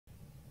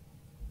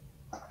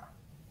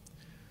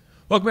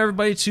Welcome,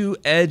 everybody, to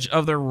Edge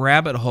of the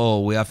Rabbit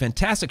Hole. We have a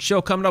fantastic show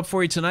coming up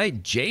for you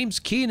tonight. James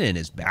Keenan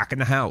is back in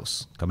the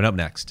house. Coming up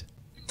next.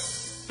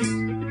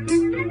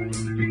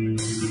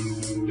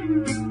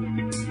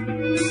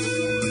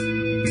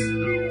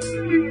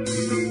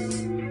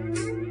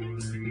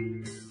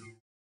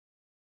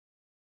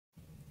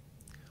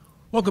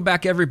 Welcome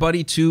back,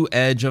 everybody, to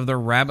Edge of the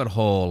Rabbit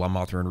Hole. I'm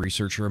author and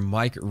researcher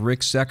Mike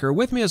Ricksecker.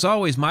 With me, as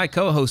always, my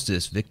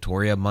co-hostess,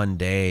 Victoria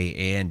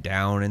Monday. And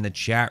down in the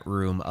chat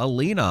room,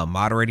 Alina,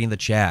 moderating the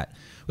chat.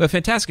 We have a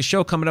fantastic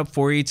show coming up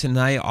for you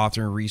tonight.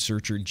 Author and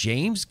researcher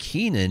James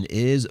Keenan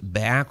is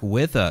back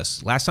with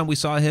us. Last time we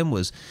saw him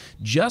was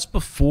just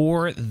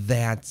before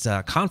that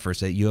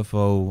conference, that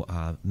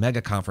UFO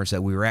mega conference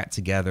that we were at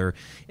together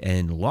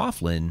in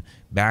Laughlin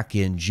back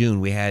in June.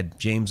 We had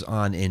James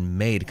on in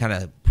May to kind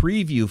of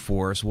preview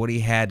for us what he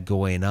had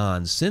going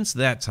on. Since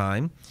that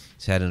time,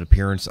 he's had an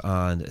appearance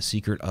on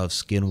Secret of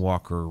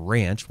Skinwalker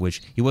Ranch,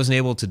 which he wasn't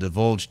able to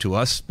divulge to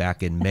us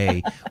back in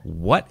May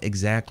what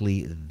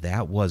exactly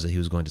that was that he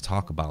was going to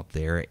talk about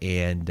there.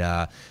 And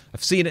I've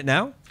seen it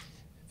now.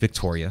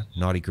 Victoria,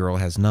 naughty girl,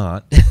 has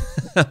not,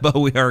 but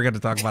we are going to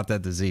talk about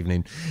that this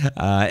evening,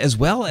 as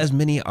well as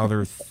many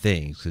other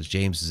things, because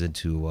James is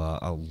into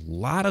a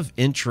lot of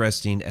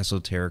interesting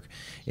esoteric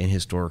and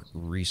historic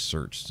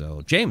research.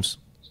 So, James,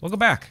 welcome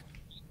back.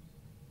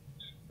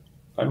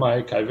 Hi,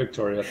 Mike. Hi,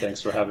 Victoria.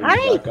 Thanks for having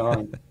me back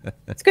on.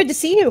 It's good to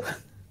see you.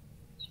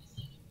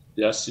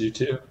 Yes, you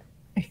too.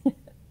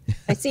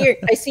 I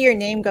see your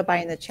name go by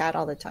in the chat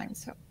all the time.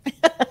 So.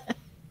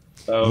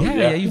 Oh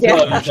yeah, you've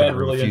had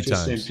really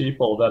interesting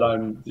people that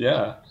I'm.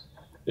 Yeah,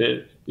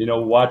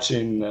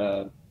 watching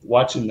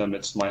them.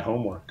 It's my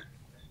homework.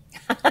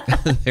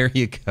 There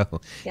you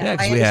go. Yeah,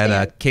 because we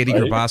had Katie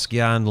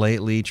Grabowski on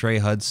lately, Trey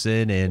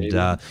Hudson,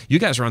 and you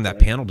guys were on that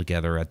panel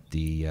together at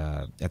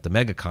the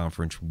mega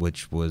conference,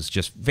 which was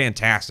just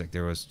fantastic.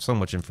 There was so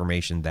much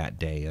information that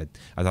day.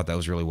 I thought that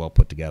was really well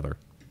put together.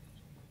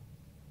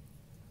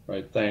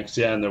 Right. Thanks.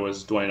 Yeah, and there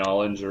was Dwayne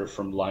Ollinger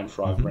from Blind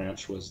Frog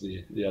Ranch was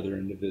the other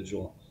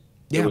individual.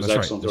 It was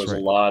excellent. There was a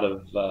lot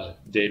of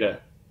data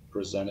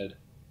presented.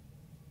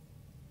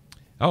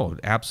 Oh,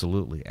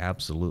 absolutely,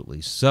 absolutely.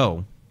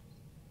 So,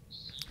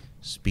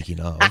 speaking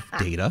of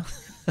data,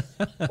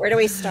 where do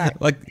we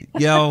start? Like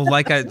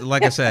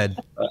I said,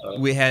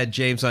 we had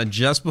James on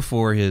just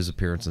before his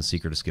appearance on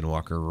Secret of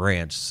Skinwalker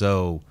Ranch.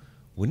 So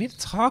we need to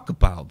talk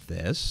about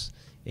this.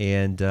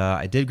 And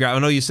I did grab. I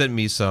know you sent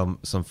me some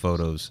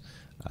photos,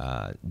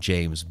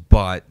 James,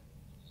 but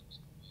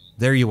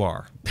there you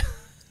are.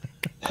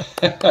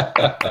 Look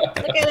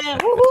at him!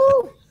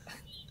 Woohoo!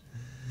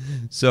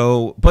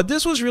 So, but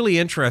this was really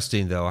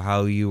interesting, though,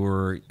 how you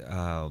were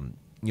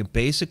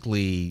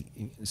basically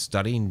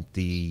studying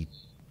the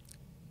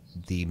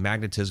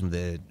magnetism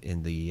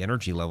and the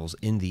energy levels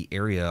in the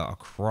area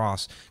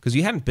across, because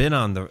you hadn't been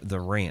on the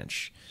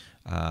ranch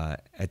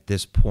at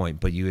this point,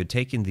 but you had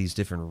taken these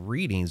different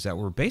readings that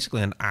were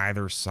basically on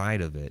either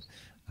side of it.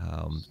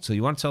 So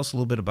you want to tell us a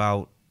little bit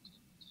about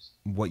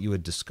what you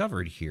had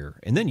discovered here,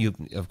 and then you,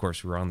 of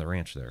course, were on the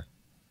ranch there.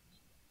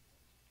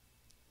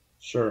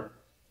 Sure.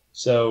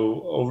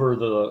 So over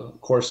the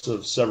course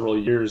of several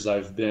years,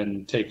 I've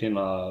been taking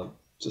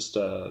just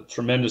a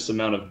tremendous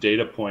amount of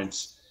data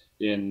points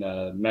in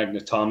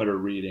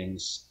magnetometer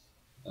readings,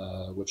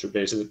 which are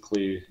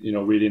basically,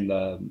 reading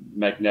the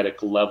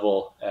magnetic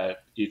level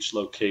at each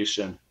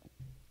location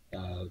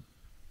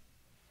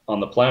on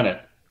the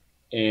planet.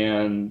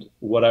 And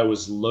what I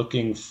was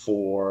looking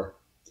for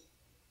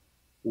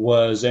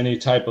was any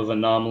type of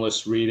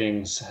anomalous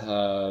readings,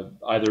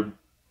 either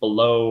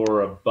below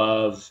or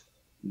above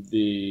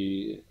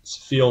the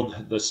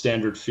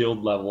standard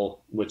field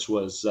level, which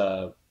was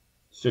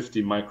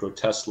 50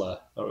 microtesla,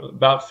 or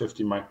about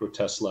 50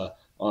 microtesla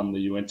on the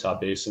Uintah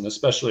Basin,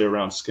 especially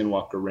around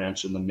Skinwalker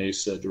Ranch and the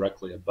mesa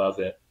directly above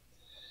it.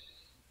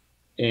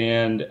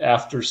 And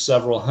after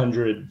several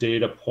hundred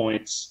data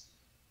points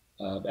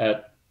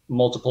at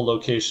multiple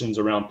locations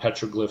around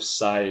petroglyph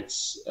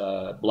sites,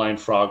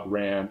 Blind Frog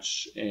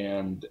Ranch,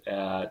 and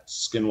at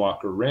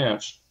Skinwalker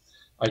Ranch,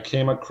 I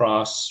came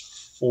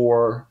across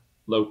 4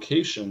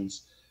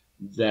 locations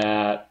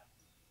that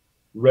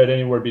read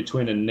anywhere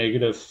between a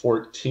negative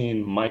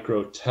 14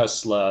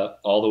 microtesla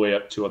all the way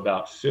up to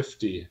about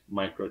 50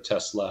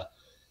 microtesla,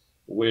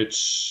 which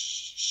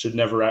should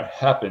never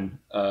happen.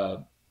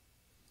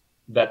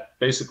 That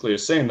basically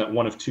is saying that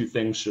one of 2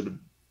 things should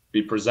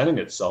be presenting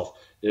itself: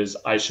 is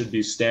I should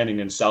be standing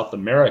in South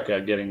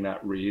America getting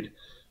that read,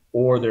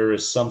 or there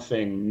is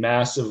something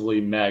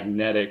massively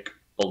magnetic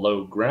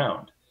below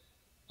ground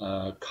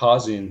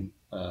causing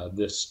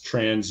this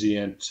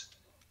transient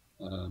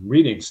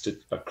readings to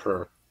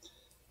occur.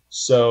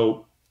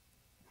 So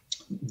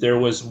there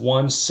was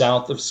one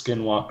south of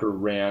Skinwalker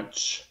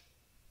Ranch,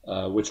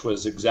 which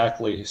was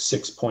exactly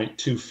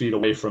 6.2 feet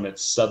away from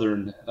its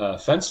southern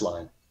fence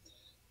line.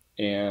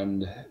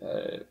 And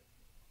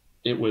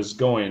it was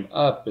going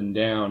up and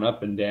down,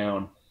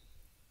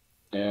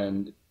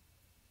 and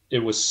it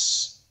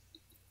was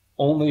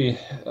only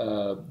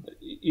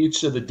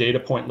each of the data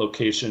point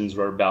locations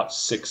were about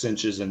 6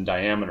 inches in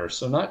diameter,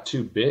 so not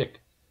too big.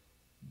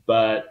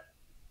 But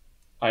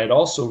I had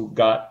also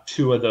got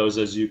 2 of those,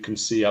 as you can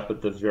see up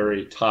at the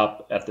very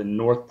top at the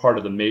north part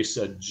of the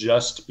mesa,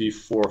 just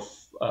before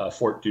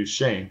Fort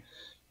Duchesne,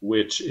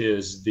 which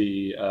is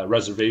the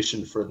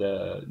reservation for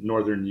the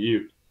Northern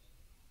Ute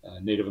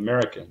Native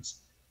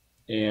Americans.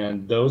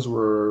 And those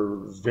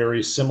were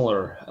very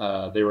similar.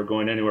 They were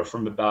going anywhere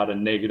from about a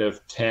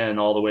 -10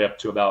 all the way up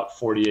to about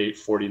 48,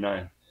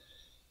 49.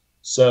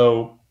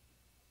 So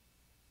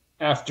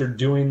after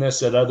doing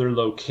this at other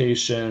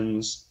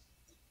locations,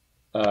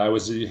 I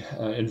was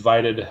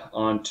invited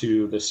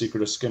onto the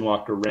Secret of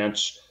Skinwalker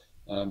Ranch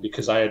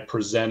because I had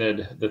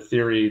presented the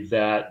theory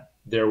that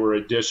there were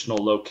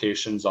additional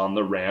locations on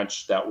the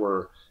ranch that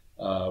were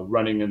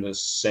running in the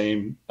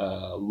same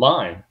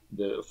line,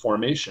 the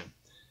formation.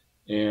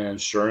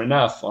 And sure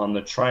enough, on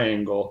the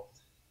triangle,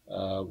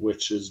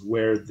 which is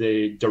where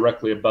they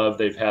directly above,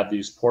 they've had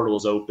these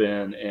portals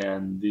open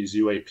and these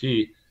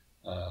UAP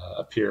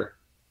appear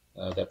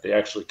that they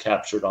actually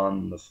captured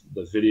on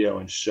the video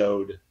and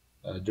showed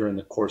during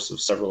the course of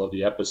several of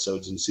the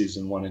episodes in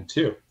season 1 and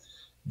 2.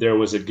 There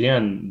was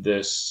again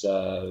this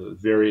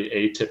very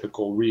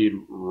atypical read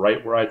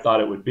right where I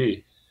thought it would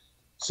be.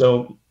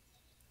 So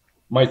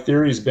my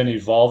theory has been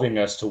evolving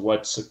as to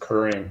what's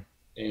occurring,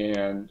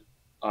 and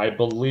I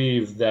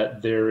believe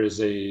that there is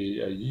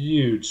a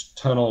huge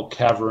tunnel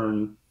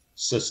cavern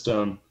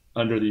system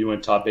under the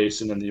Uintah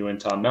Basin and the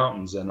Uintah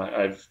Mountains. And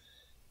I've,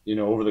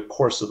 over the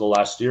course of the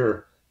last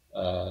year,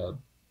 a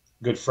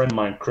good friend of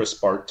mine, Chris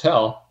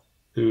Bartell,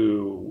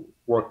 who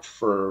worked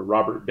for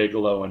Robert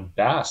Bigelow and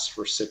Bass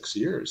for 6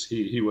 years.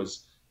 He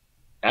was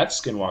at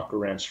Skinwalker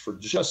Ranch for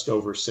just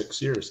over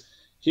 6 years.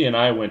 He and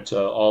I went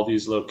to all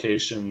these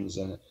locations,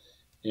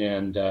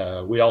 and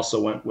we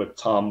also went with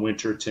Tom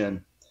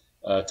Winterton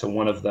to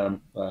one of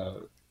them,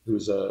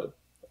 who's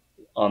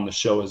on the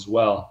show as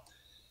well.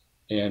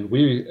 And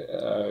we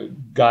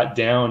got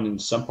down in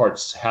some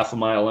parts half a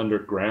mile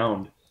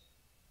underground,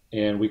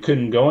 and we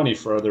couldn't go any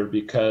further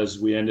because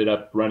we ended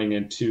up running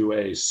into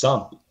a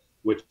sump,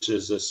 which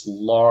is this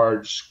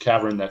large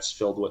cavern that's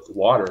filled with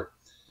water.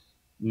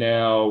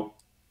 Now,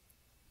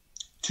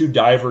 2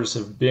 divers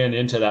have been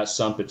into that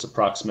sump. It's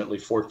approximately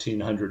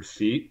 1,400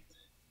 feet.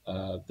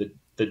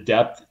 The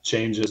depth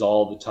changes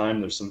all the time.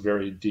 There's some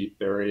very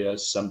deep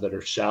areas, some that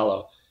are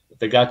shallow. But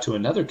they got to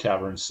another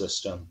cavern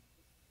system,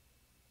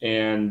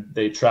 and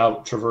they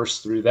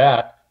traversed through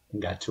that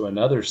and got to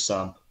another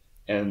sump,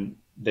 and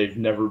they've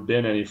never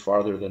been any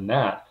farther than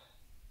that.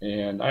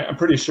 And I'm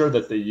pretty sure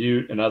that the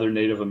Ute and other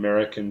Native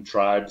American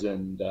tribes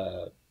and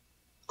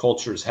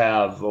cultures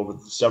have over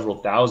several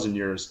thousand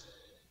years.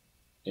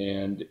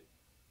 And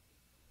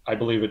I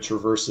believe it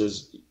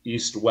traverses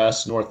east,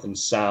 west, north, and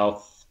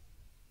south,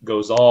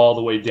 goes all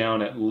the way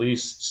down at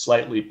least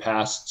slightly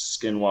past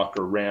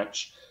Skinwalker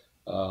Ranch.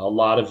 A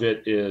lot of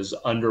it is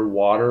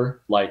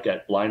underwater, like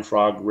at Blind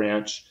Frog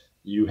Ranch.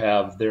 You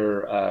have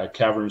their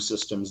cavern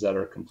systems that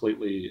are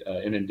completely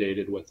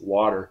inundated with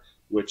water,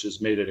 which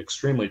has made it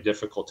extremely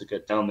difficult to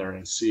get down there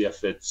and see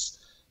if it's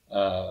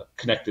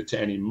connected to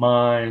any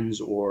mines,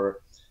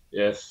 or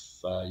if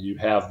you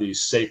have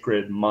these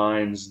sacred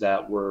mines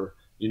that were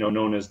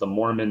known as the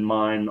Mormon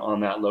mine on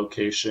that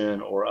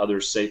location, or other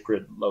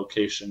sacred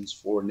locations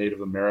for Native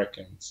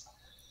Americans.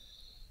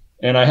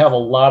 And I have a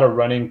lot of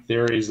running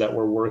theories that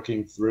we're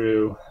working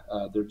through.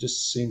 There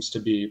just seems to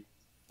be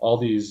all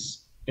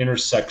these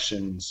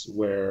intersections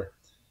where,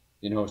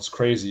 it's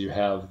crazy. You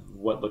have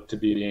what look to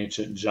be the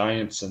ancient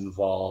giants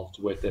involved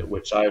with it,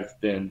 which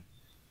I've been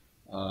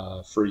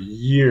for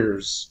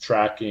years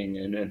tracking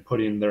and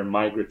putting their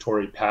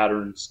migratory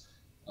patterns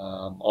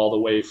all the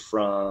way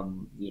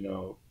from,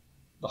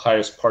 the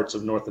highest parts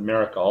of North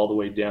America all the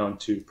way down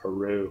to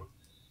Peru.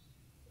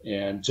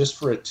 And just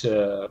for it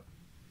to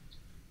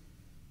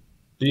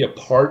be a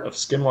part of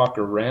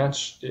Skinwalker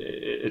Ranch,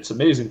 it's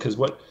amazing, because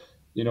what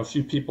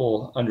few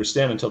people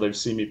understand until they've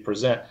seen me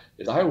present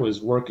is I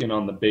was working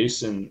on the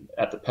basin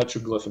at the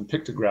petroglyph and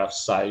pictograph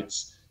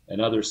sites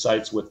and other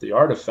sites with the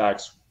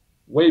artifacts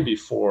way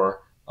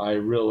before I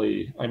had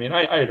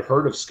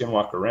heard of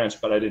Skinwalker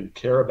Ranch, but I didn't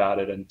care about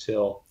it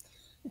until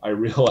I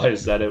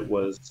realized that it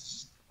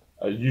was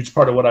a huge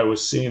part of what I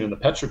was seeing in the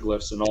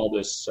petroglyphs and all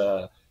this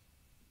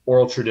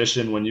oral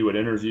tradition when you would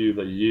interview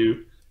the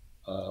Ute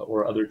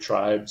or other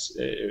tribes.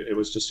 It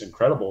was just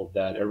incredible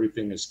that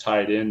everything is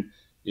tied in.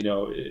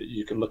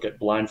 You can look at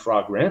Blind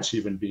Frog Ranch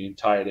even being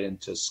tied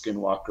into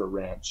Skinwalker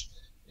Ranch,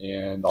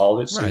 and all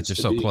of it seems right. They're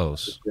so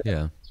close.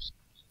 Yeah.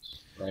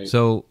 Right.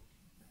 So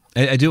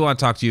I do want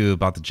to talk to you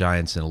about the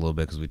giants in a little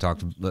bit, because we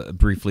talked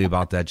briefly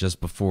about that just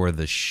before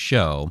the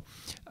show.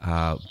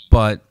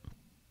 But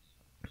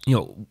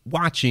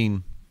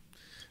watching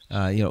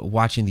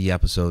the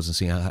episodes and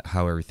seeing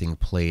how everything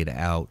played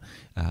out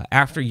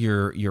after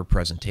your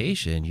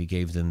presentation, you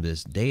gave them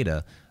this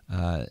data.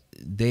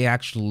 They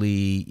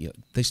actually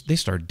they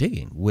started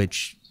digging,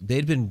 which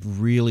they'd been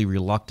really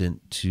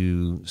reluctant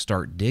to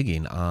start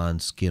digging on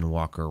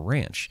Skinwalker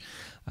Ranch.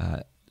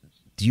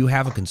 do you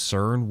have a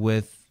concern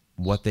with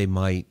what they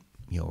might,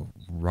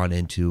 run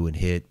into and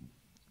hit,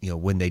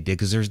 when they dig?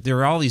 Because there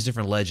are all these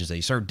different legends that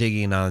you start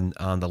digging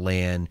on the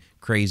land,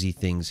 crazy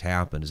things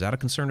happen. Is that a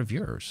concern of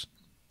yours?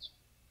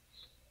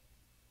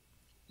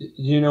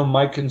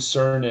 My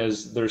concern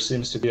is there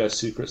seems to be a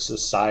secret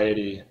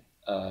society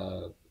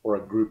or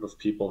a group of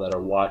people that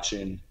are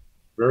watching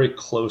very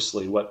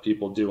closely what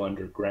people do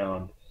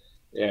underground.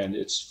 And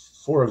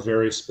it's for a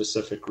very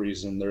specific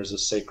reason. There's a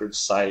sacred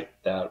site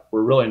that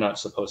we're really not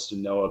supposed to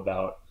know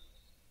about.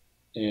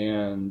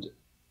 And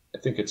I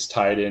think it's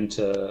tied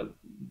into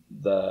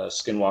the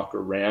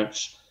Skinwalker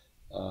Ranch.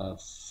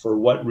 For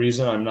what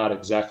reason, I'm not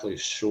exactly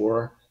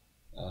sure.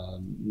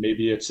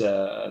 Maybe it's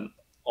an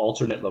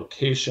alternate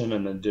location,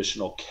 an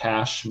additional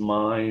cache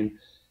mine.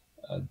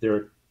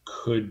 There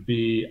could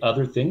be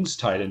other things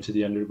tied into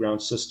the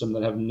underground system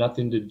that have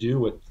nothing to do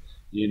with,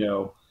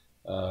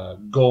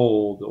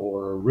 gold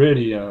or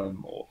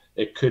iridium.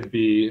 It could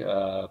be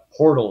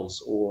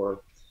portals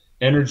or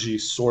energy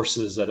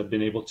sources that have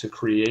been able to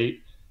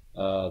create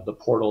the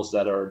portals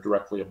that are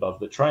directly above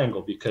the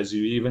triangle, because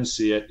you even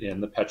see it in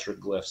the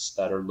petroglyphs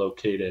that are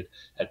located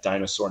at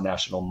Dinosaur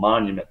National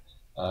Monument.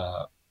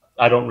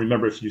 I don't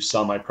remember if you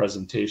saw my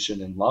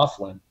presentation in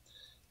Laughlin,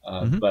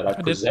 but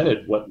I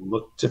presented what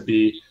looked to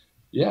be,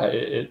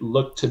 it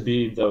looked to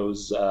be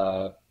those,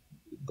 the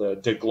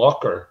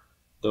Glocker,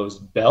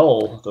 those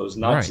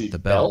Nazi the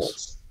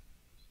bells.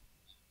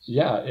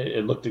 Yeah,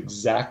 it looked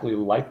exactly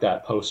like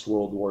that post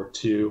World War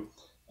II.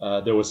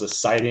 There was a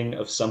sighting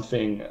of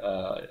something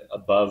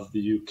above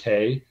the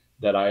UK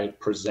that I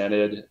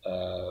presented.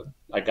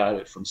 I got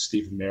it from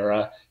Steve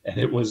Mera, and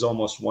it was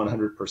almost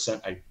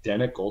 100%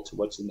 identical to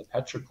what's in the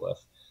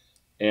petroglyph.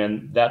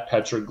 And that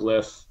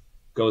petroglyph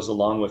goes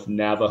along with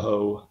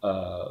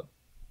Navajo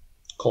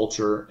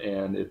culture,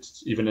 and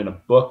it's even in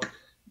a book.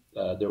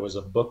 There was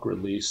a book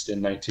released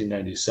in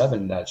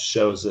 1997 that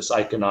shows this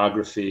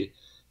iconography,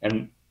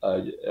 and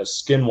a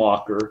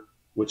skinwalker,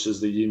 which is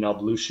the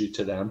Yinalblushi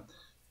to them,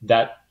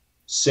 that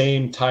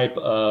same type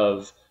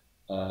of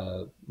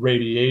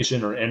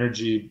radiation or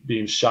energy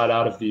being shot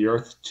out of the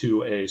earth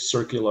to a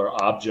circular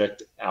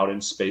object out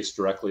in space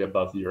directly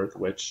above the earth,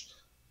 which,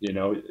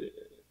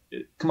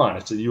 come on,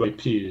 it's a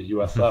UAP, a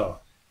UFO.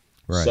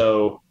 Right.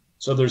 So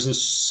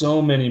there's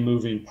so many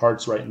moving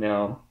parts right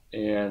now,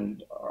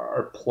 and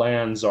our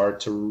plans are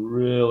to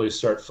really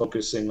start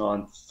focusing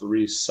on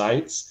 3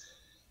 sites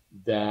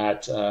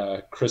that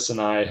Chris and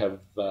I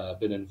have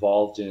been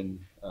involved in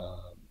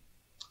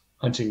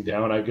hunting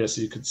down, I guess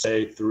you could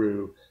say,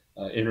 through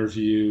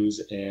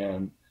interviews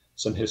and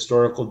some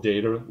historical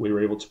data. We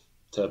were able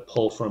to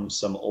pull from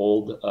some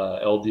old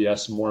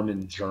LDS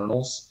Mormon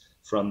journals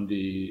from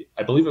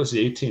I believe it was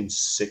the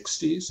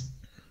 1860s.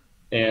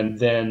 And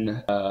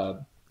then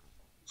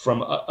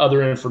from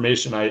other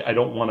information I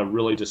don't want to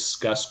really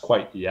discuss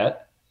quite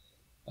yet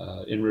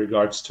in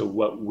regards to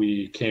what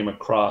we came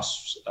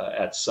across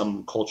at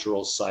some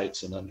cultural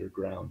sites and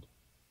underground.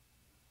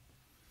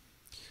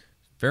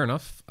 Fair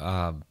enough.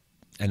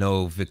 I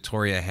know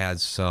Victoria had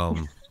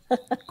some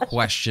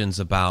questions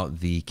about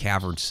the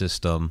cavern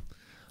system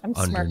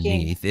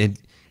underneath. Can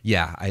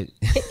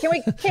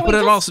we just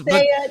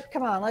say it?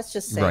 Come on, let's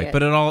just say it. Right,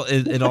 but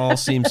it all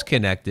seems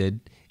connected.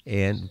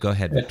 And go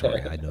ahead,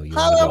 Victoria. I know you.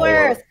 Hollow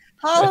Earth.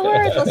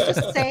 Let's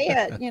just say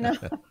it.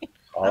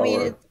 I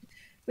mean,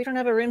 we don't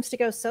have a rooms to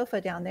go sofa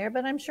down there,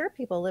 but I'm sure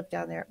people lived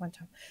down there at one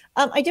time.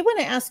 I did want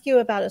to ask you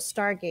about a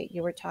Stargate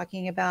you were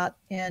talking about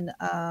in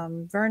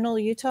Vernal,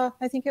 Utah,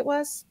 I think it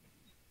was.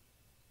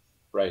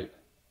 Right.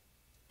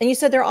 And you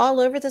said they're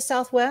all over the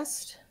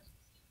Southwest?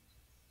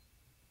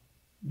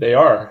 They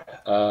are.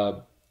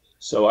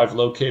 So I've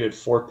located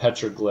 4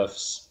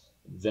 petroglyphs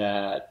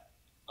that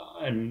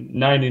I'm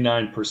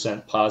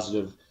 99%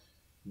 positive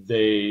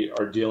they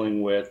are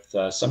dealing with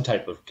some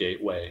type of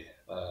gateway.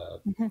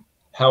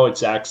 How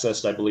it's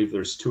accessed, I believe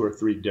there's 2 or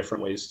 3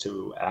 different ways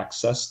to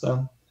access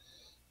them.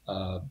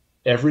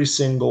 Every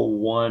single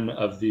one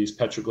of these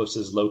petroglyphs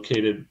is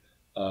located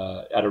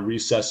at a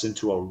recess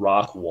into a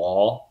rock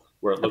wall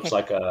where it looks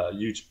like a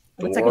huge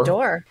door. Looks like a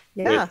door,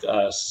 yeah.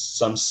 With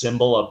some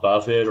symbol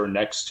above it or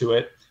next to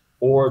it,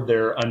 or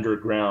they're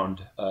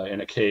underground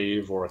in a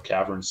cave or a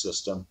cavern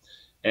system.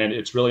 And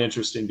it's really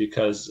interesting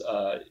because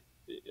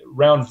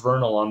around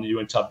Vernal on the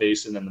Uintah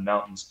Basin and the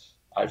mountains,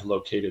 I've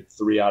located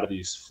 3 out of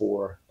these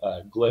 4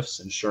 glyphs.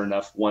 And sure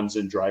enough, one's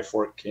in Dry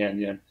Fork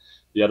Canyon,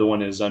 the other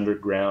one is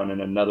underground, and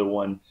another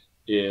one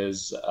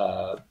is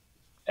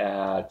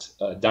at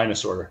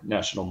Dinosaur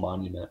National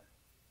Monument.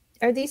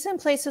 Are these in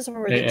places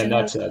where and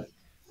that's it.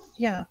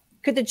 Yeah.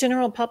 Could the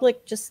general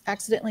public just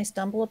accidentally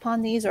stumble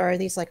upon these, or are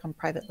these like on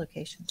private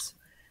locations?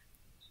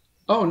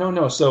 Oh,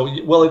 no. So,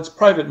 it's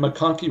private.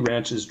 McConkey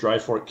Ranch is Dry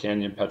Fork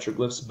Canyon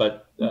petroglyphs,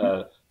 but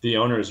the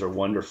owners are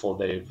wonderful.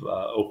 They've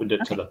opened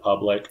it to the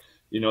public.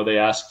 They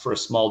ask for a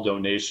small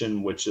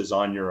donation, which is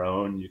on your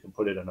own. You can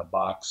put it in a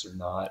box or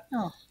not.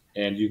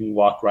 And you can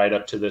walk right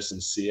up to this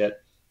and see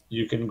it.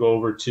 You can go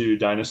over to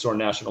Dinosaur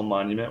National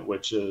Monument,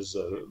 which is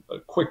a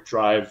quick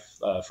drive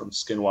from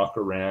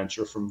Skinwalker Ranch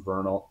or from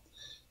Vernal.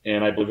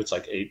 and I believe it's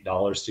like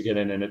 $8 to get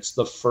in. And it's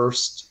the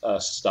first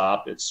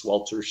stop. It's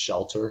Swelter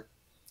Shelter.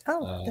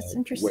 Oh, that's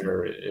interesting.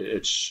 Where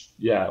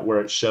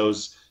where it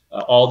shows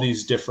all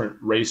these different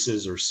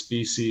races or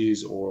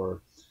species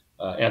or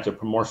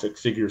anthropomorphic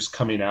figures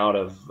coming out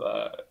of.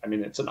 I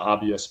mean, it's an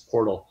obvious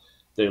portal.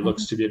 There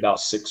looks to be about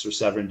 6 or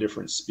 7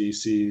 different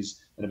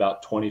species and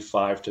about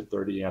 25 to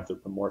 30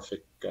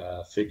 anthropomorphic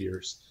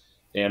figures.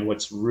 And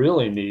what's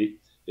really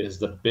neat is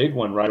the big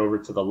one right over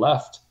to the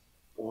left.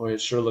 Boy,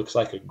 it sure looks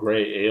like a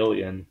gray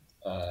alien.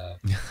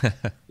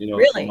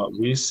 Really? From what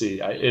we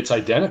see, it's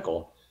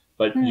identical.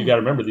 But you got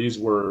to remember, these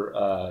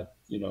were,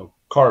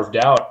 carved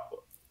out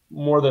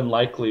more than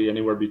likely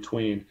anywhere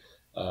between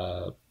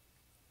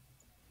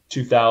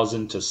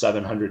 2,000 to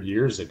 700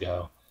 years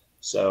ago.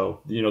 So,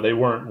 they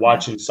weren't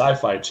watching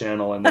Sci-Fi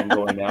Channel and then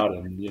going out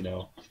and,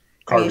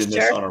 carving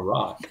this on a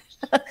rock.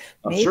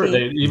 I'm sure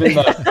even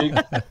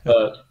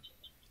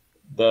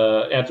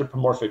the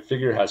anthropomorphic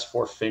figure has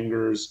 4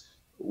 fingers,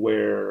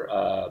 where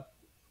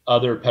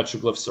other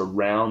petroglyphs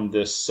around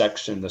this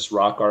section, this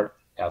rock art,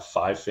 have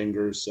 5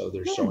 fingers. So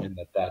they're showing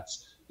that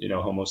that's,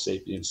 Homo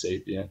sapien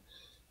sapien.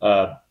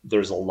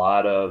 There's a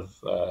lot of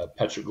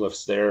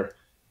petroglyphs there.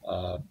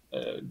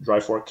 Dry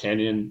Fork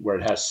Canyon, where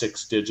it has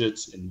 6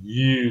 digits and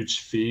huge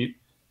feet,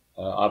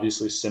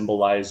 obviously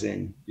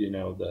symbolizing,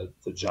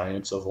 the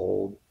giants of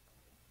old.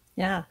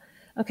 Yeah.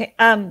 Okay.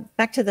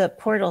 Back to the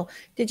portal.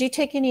 Did you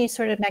take any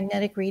sort of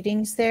magnetic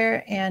readings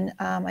there? And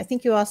I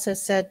think you also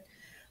said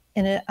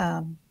in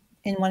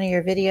one of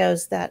your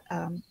videos that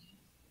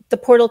the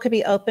portal could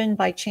be opened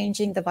by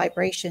changing the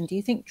vibration. Do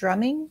you think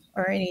drumming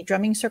or any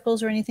drumming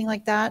circles or anything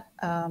like that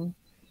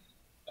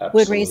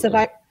would raise the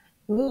vibe?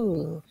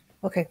 Ooh.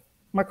 Okay.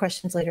 More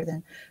questions later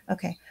then.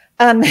 Okay.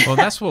 Well,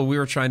 that's what we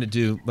were trying to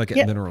do, like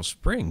at Mineral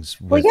Springs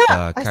with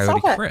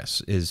Coyote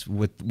Chris, is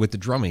with the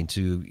drumming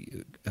to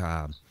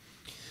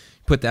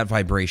put that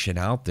vibration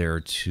out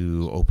there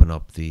to open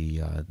up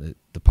the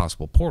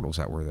possible portals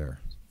that were there.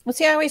 Well,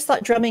 see, I always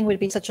thought drumming would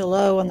be such a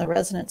low on the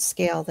resonance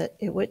scale that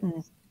it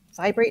wouldn't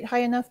vibrate high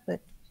enough, but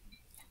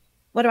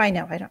what do I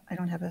know? I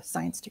don't have a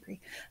science degree.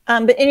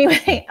 But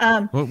anyway.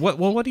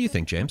 What do you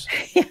think, James?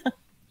 Yeah.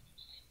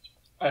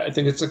 I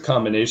think it's a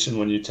combination.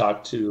 When you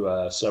talk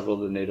to several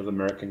of the Native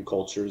American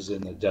cultures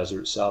in the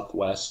desert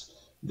Southwest,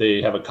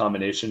 they have a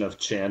combination of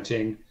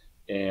chanting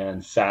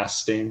and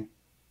fasting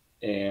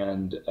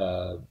and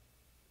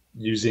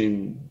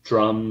using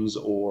drums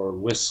or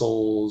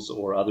whistles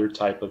or other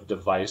type of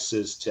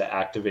devices to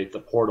activate the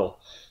portal.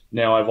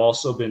 Now, I've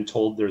also been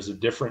told there's a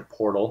different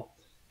portal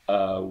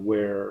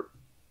where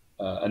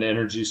an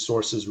energy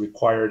source is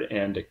required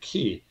and a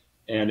key.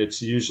 And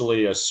it's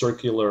usually a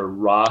circular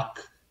rock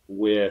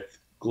with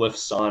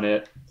glyphs on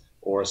it,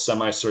 or a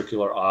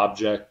semicircular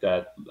object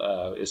that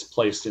is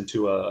placed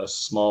into a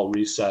small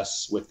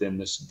recess within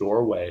this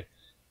doorway.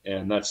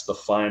 And that's the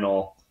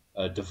final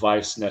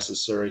device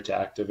necessary to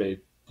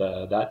activate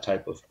that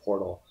type of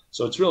portal.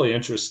 So it's really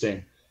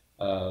interesting.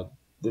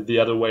 The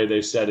other way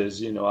they said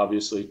is,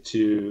 obviously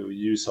to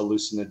use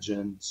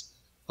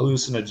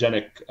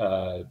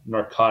hallucinogenic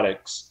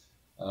narcotics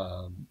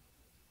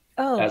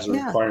as a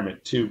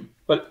requirement too.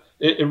 But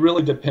it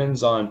really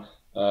depends on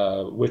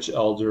which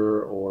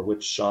elder or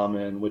which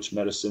shaman, which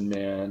medicine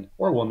man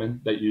or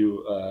woman that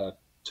you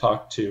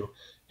talk to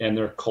and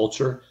their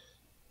culture.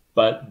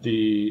 But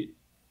the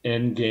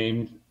end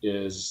game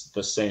is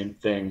the same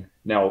thing.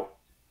 Now,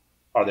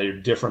 are they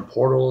different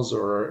portals,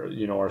 or,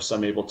 are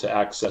some able to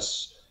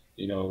access,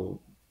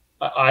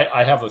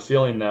 I have a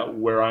feeling that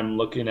where I'm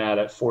looking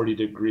at 40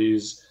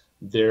 degrees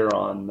there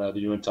on the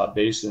Uintah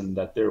Basin,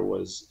 that there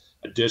was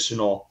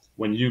additional.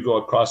 When you go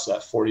across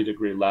that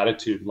 40-degree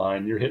latitude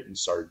line, you're hitting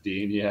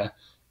Sardinia.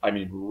 I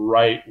mean,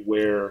 right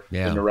where the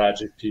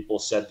Nuragic people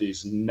said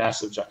these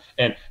massive,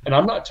 and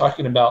I'm not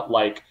talking about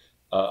like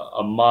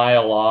a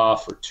mile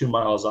off or 2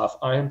 miles off.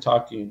 I am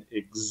talking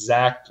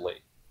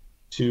exactly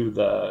to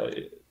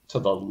the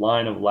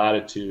line of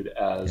latitude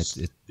as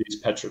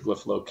these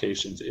petroglyph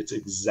locations. It's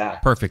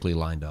exact, perfectly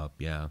lined up.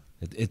 Yeah,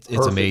 it's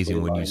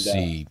amazing when you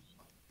see,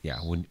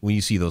 when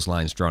you see those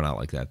lines drawn out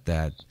like that.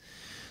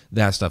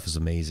 That stuff is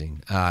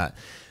amazing.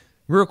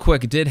 Real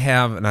quick, it did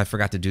have, and I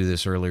forgot to do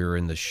this earlier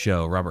in the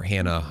show, Robert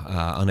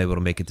Hanna, unable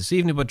to make it this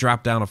evening, but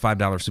dropped down a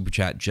 $5 super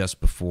chat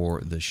just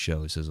before the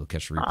show. He says he'll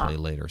catch the replay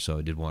later, so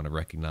I did want to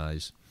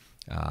recognize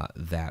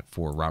that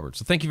for Robert.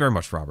 So thank you very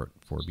much, Robert,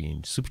 for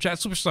being super chat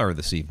superstar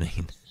this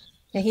evening.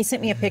 Yeah, he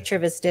sent me a picture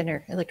of his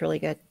dinner. It looked really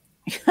good.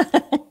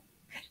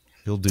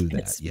 He'll do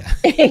that,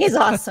 He's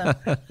awesome.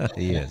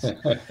 He is.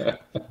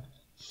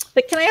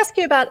 But can I ask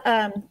you about,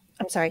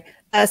 I'm sorry,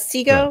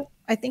 Sego?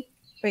 I think,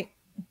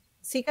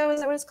 Sego,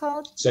 is that what it's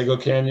called? Sego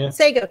Canyon.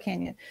 Sego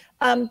Canyon.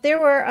 There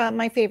were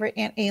my favorite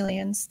ant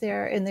aliens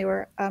there, and they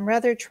were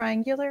rather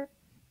triangular.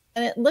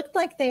 And it looked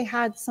like they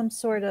had some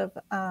sort of,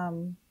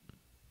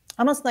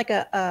 almost like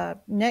a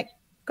neck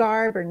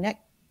garb or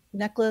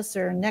necklace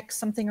or neck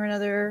something or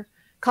another,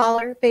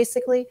 collar,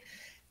 basically,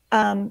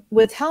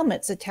 with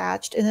helmets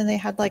attached. And then they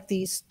had like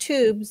these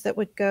tubes that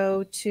would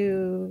go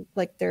to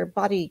like their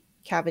body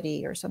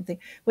cavity or something.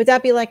 Would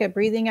that be like a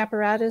breathing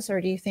apparatus,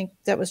 or do you think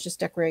that was just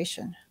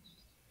decoration?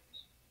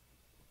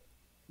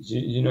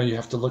 You know, you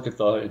have to look at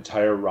the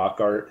entire rock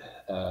art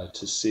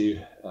to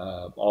see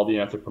all the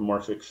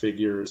anthropomorphic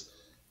figures,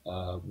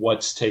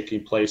 what's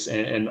taking place.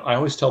 And I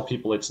always tell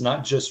people it's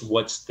not just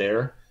what's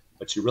there,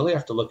 but you really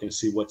have to look and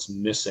see what's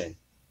missing.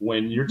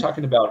 When you're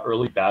talking about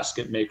early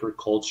basket maker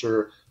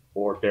culture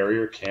or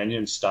Barrier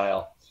Canyon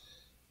style,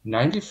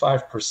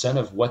 95%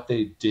 of what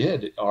they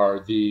did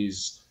are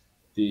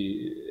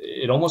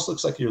it almost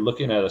looks like you're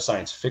looking at a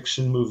science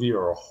fiction movie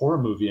or a horror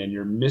movie, and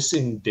you're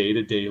missing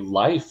day-to-day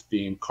life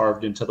being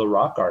carved into the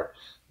rock art.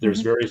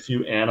 There's very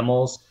few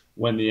animals.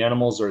 When the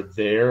animals are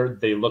there,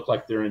 they look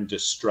like they're in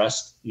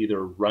distress,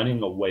 either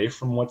running away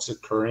from what's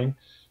occurring,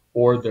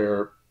 or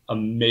they're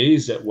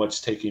amazed at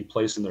what's taking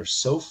place, and they're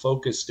so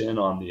focused in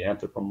on the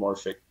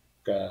anthropomorphic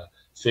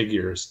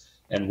figures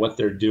and what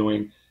they're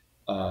doing.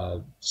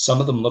 Some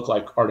of them look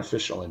like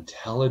artificial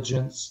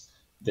intelligence.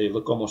 They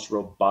look almost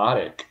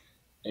robotic,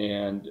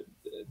 and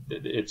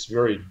it's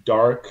very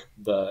dark.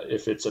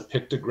 If it's a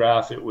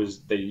pictograph,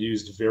 they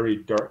used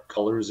very dark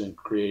colors in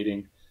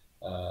creating,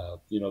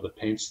 the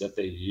paints that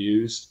they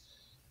used,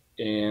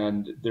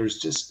 and there's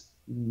just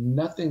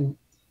nothing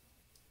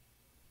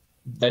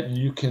that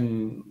you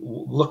can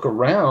look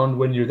around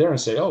when you're there and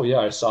say, "Oh yeah,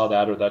 I saw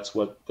that," or "That's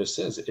what this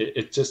is."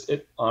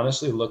 It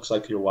honestly looks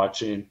like you're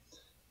watching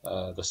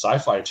the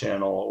Sci-Fi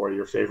Channel or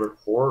your favorite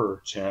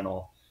horror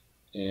channel,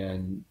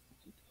 and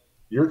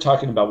when you're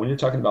talking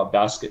about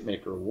Basket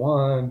Maker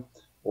 1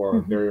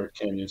 or Barrier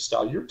Canyon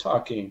style, you're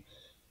talking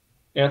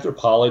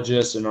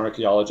anthropologists and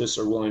archaeologists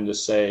are willing to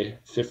say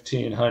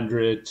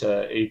 1500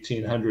 to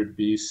 1800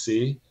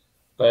 BC.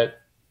 But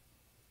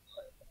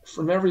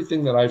from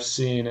everything that I've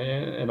seen,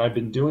 and I've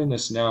been doing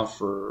this now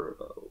for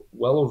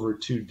well over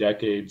 2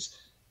 decades,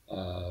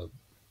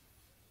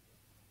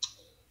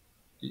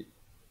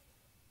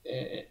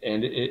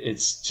 and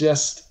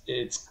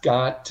it's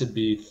got to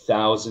be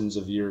thousands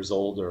of years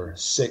older,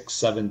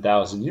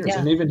 6,000-7,000 years.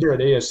 And even here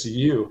at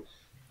ASU,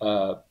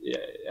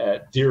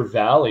 at Deer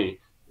Valley,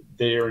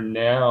 they are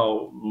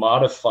now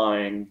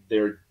modifying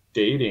their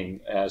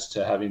dating as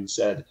to having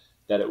said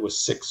that it was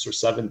 6,000 or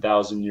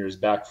 7,000 years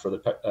back for the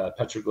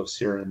petroglyphs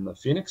here in the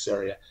Phoenix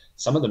area.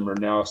 Some of them are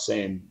now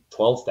saying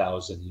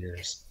 12,000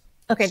 years.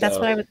 Okay, that's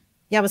what I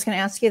was going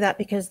to ask you that,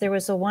 because there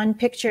was one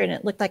picture and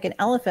it looked like an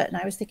elephant, and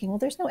I was thinking, well,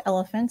 there's no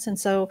elephants. And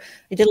so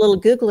I did a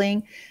little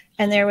Googling,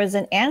 and there was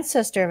an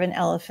ancestor of an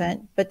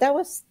elephant, but that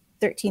was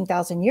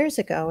 13,000 years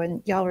ago.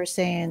 And y'all were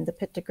saying the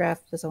pictograph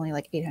was only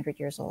like 800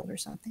 years old or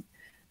something.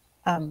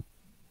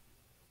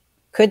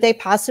 Could they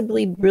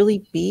possibly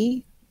really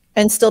be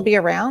and still be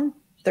around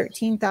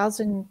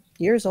 13,000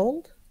 years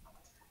old?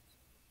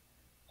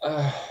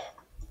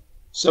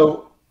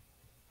 So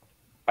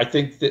I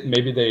think that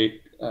maybe they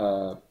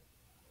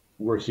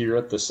were here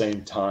at the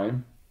same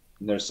time,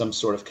 and there's some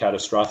sort of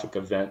catastrophic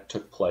event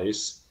took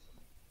place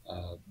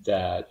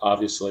that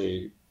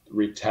obviously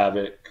wreaked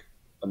havoc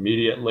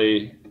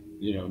immediately.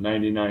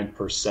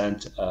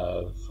 99%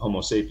 of Homo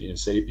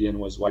sapiens sapien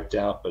was wiped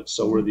out, but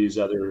so were these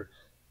other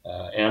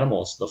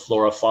animals. The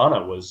flora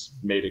fauna was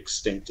made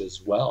extinct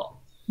as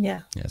well.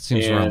 Yeah, it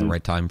seems around the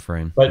right time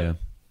frame. But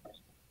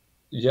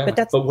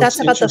that's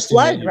about the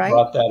flood, right?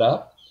 Brought that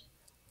up.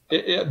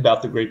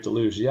 About the Great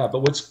Deluge, yeah. But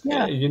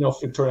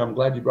Victoria, I'm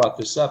glad you brought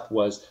this up,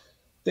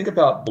 think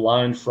about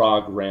Blind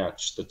Frog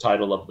Ranch, the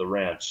title of the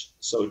ranch.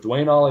 So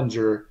Dwayne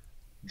Ollinger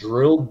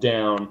drilled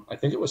down, I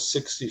think it was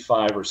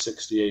 65 or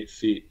 68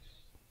 feet,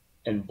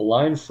 and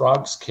blind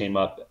frogs came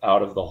up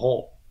out of the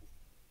hole.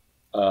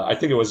 I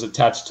think it was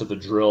attached to the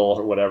drill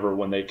or whatever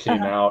when they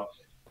came out.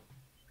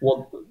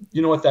 Well,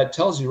 you know what that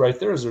tells you right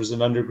there is there's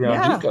an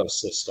underground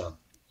ecosystem.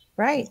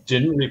 Right.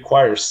 Didn't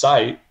require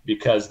sight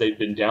because they'd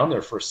been down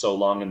there for so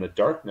long in the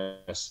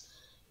darkness.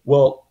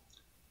 Well,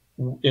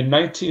 in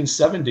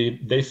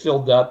 1970, they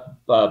filled up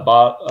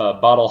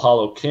Bottle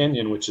Hollow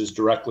Canyon, which is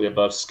directly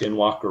above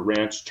Skinwalker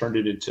Ranch, turned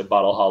it into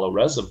Bottle Hollow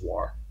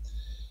Reservoir.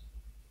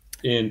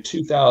 In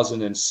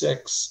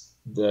 2006,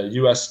 the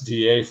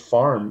USDA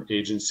Farm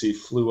Agency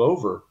flew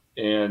over,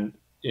 and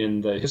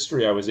in the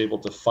history, I was able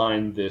to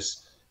find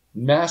this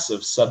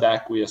massive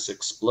subaqueous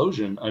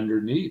explosion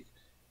underneath,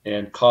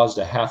 and caused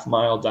a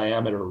half-mile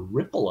diameter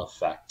ripple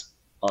effect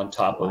on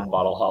top of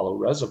Bottle Hollow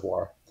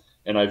Reservoir.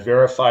 And I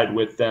verified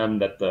with them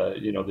that the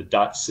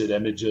 .SID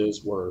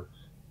images were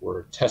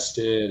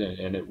tested,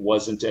 and it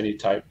wasn't any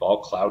type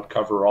all cloud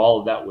cover. All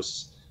of that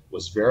was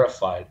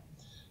verified.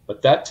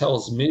 But that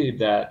tells me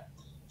that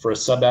for a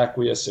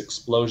subaqueous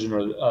explosion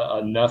or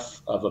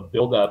enough of a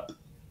buildup,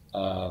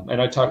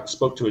 and I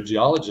spoke to a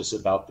geologist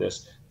about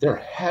this, there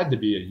had to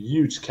be a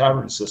huge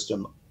cavern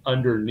system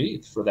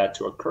underneath for that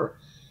to occur.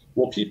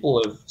 Well,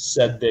 people have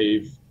said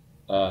they've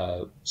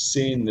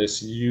seen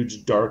this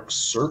huge dark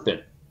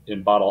serpent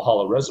in Bottle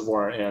Hollow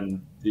Reservoir,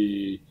 and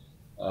the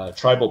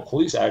tribal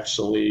police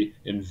actually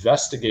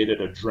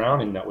investigated a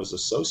drowning that was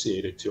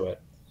associated to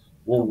it.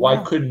 Well, why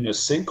couldn't a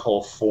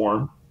sinkhole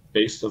form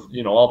based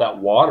on all that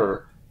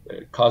water?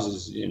 It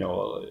causes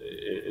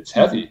it's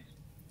heavy.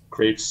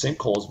 creates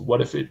sinkholes.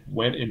 What if it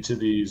went into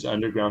these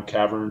underground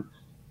cavern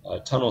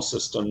tunnel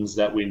systems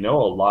that we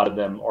know a lot of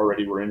them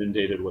already were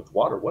inundated with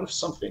water? What if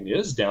something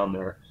is down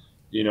there,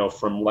 you know,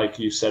 from, like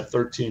you said,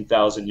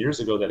 13,000 years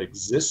ago that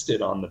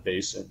existed on the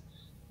basin?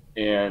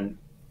 And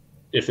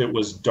if it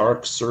was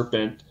dark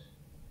serpent,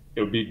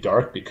 it would be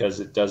dark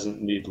because it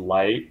doesn't need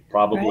light,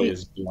 probably Right.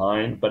 is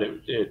blind, but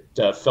it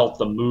felt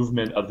the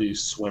movement of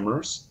these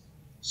swimmers.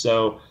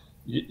 So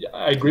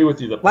I agree with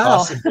you. The Wow.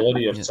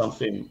 possibility of Yeah.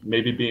 something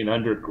maybe being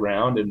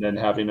underground and then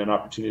having an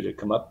opportunity to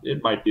come up,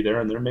 it might be there.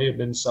 And there may have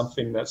been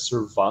something that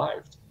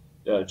survived,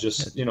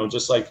 just, you know,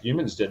 just like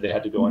humans did. They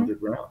had to go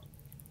underground.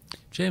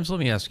 James, let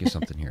me ask you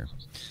something here,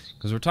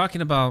 because we're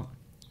talking about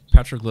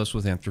petroglyphs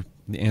with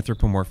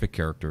anthropomorphic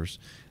characters,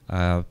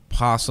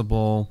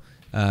 possible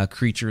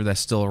creature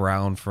that's still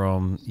around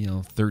from, you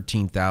know,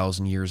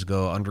 13,000 years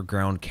ago,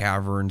 underground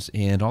caverns,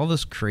 and all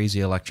this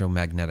crazy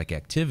electromagnetic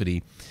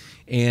activity.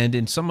 And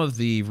in some of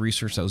the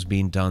research that was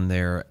being done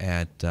there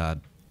at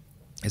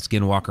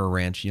Skinwalker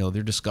Ranch, you know,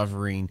 they're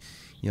discovering,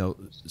 you know,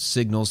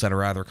 signals that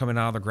are either coming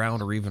out of the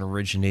ground or even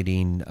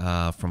originating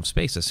from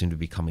space that seem to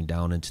be coming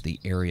down into the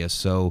area.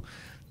 So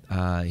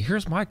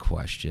here's my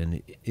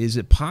question. Is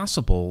it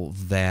possible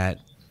that,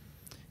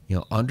 you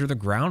know, under the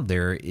ground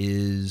there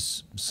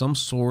is some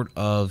sort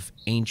of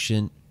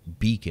ancient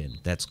beacon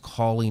that's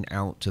calling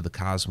out to the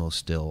cosmos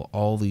still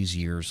all these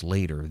years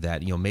later,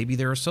 that, you know, maybe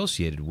they're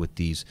associated with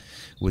these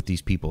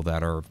people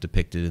that are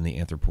depicted in the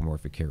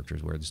anthropomorphic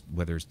characters,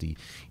 whether it's the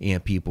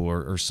ant people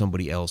or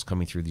somebody else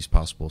coming through these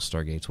possible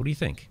stargates? What do you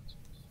think?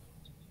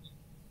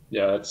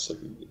 Yeah, that's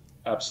an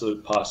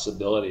absolute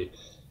possibility.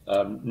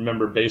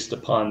 Remember, based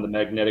upon the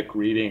magnetic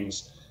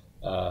readings,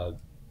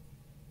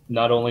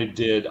 not only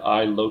did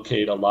I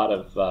locate a lot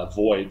of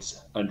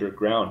voids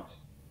underground,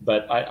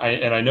 but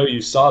I know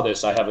you saw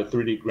this. I have a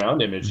 3D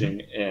ground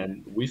imaging,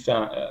 and we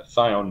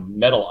found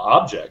metal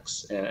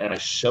objects, and I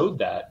showed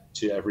that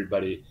to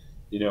everybody,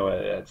 you know,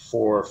 at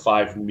 4 or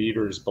 5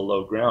 meters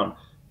below ground,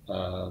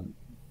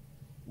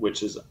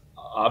 which is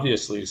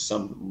obviously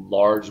some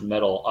large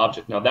metal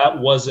object. Now, that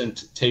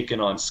wasn't taken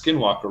on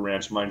Skinwalker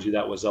Ranch, mind you.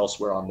 That was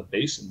elsewhere on the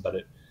basin,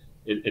 but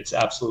it's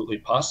absolutely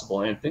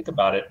possible. And think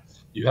about it.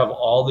 You have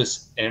all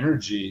this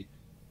energy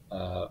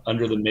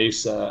under the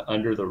mesa,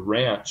 under the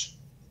ranch,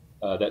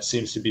 that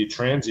seems to be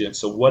transient.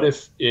 So what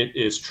if it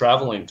is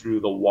traveling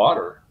through the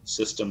water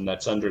system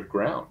that's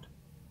underground,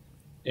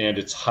 and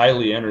it's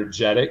highly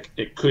energetic?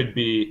 It could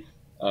be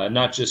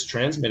not just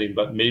transmitting,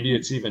 but maybe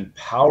it's even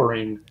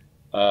powering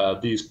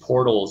these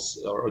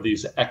portals or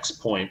these X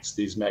points,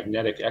 these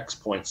magnetic X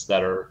points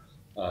that are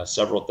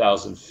several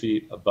thousand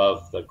feet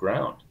above the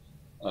ground,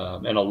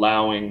 and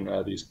allowing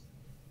these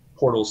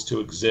portals to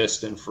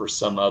exist and for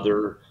some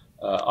other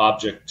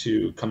object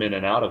to come in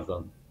and out of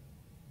them.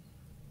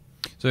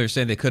 So you're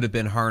saying they could have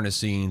been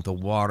harnessing the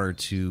water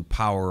to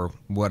power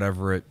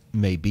whatever it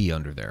may be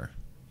under there,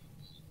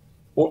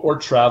 or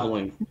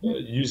traveling,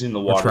 using the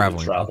water to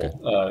travel.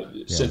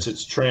 Okay. Since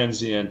it's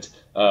transient,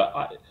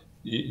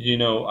 you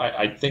know,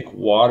 I think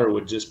water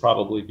would just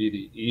probably be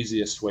the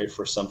easiest way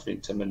for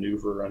something to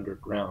maneuver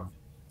underground,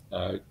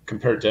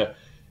 compared to,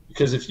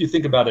 because if you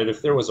think about it,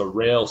 if there was a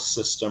rail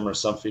system or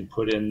something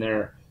put in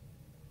there,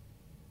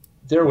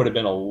 there would have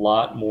been a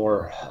lot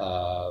more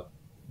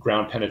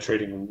ground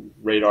penetrating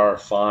radar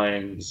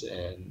finds,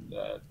 and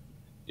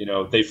you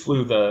know, they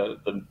flew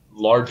the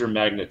larger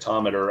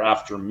magnetometer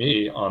after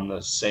me on the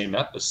same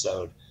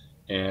episode,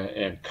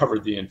 and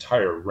covered the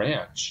entire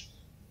ranch.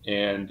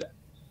 And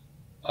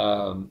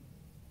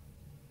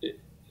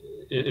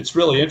it's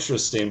really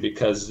interesting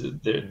because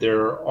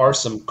there are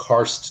some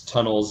karst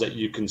tunnels that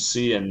you can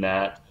see in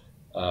that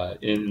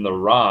in the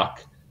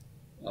rock,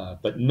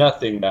 but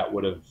nothing that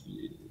would have,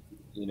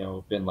 you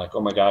know, been like, oh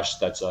my gosh,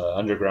 that's an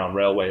underground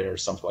railway or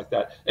something like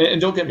that.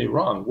 And don't get me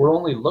wrong, we're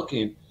only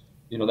looking,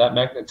 you know, that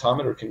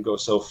magnetometer can go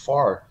so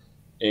far,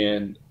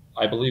 and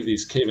I believe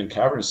these cave and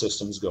cavern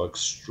systems go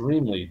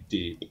extremely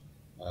deep.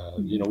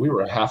 You know, we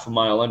were a half a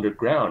mile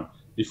underground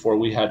before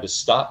we had to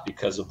stop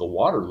because of the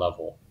water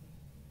level.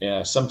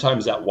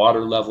 Sometimes that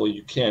water level,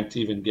 you can't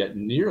even get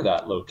near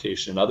that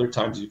location. Other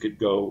times you could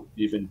go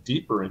even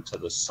deeper into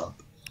the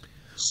sump.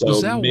 So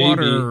was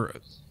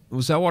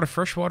that water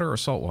fresh water or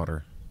salt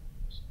water?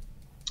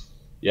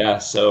 Yeah,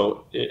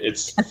 so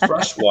it's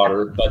fresh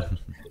water,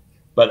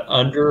 but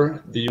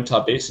under the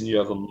Uintah Basin, you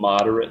have a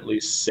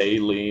moderately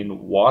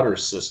saline water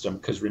system,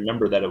 because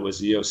remember that it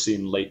was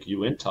Eocene Lake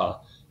Uintah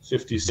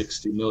 50,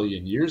 60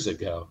 million years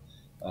ago.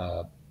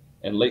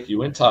 And Lake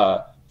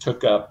Uintah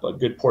took up a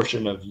good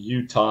portion of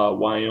Utah,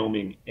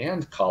 Wyoming,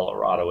 and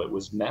Colorado. It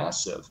was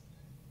massive.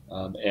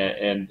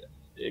 And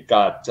it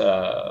got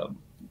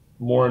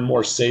more and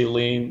more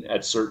saline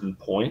at certain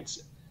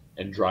points,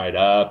 and dried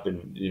up,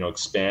 and, you know,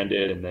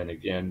 expanded, and then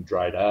again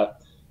dried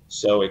up.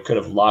 So it could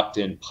have locked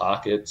in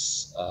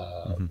pockets,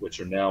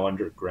 which are now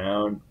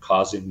underground,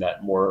 causing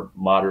that more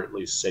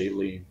moderately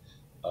saline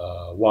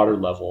water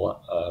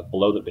level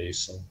below the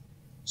basin.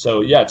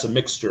 So yeah, it's a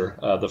mixture.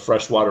 The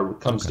fresh water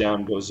comes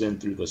down, goes in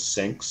through the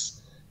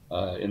sinks,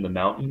 in the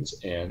mountains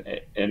and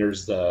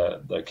enters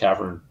the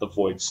cavern, the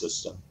void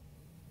system.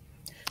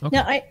 Okay.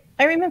 Now,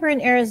 I remember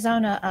in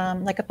Arizona,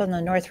 like up on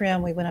the North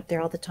Rim, we went up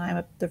there all the time,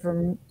 up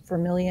the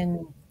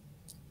Vermilion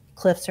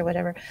Cliffs or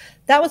whatever.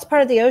 That was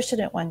part of the ocean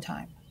at one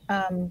time.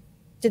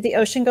 Did the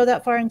ocean go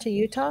that far into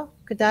Utah?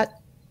 Could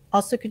that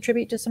also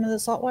contribute to some of the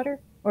salt water?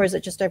 Or is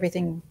it just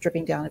everything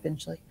dripping down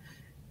eventually?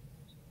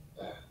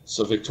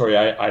 So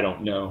Victoria, I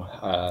don't know.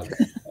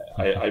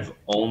 I've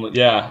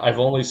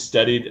only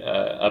studied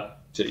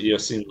up to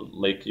Eocene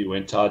Lake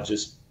Uintah,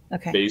 just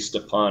based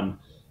upon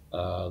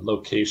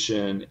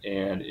location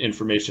and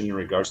information in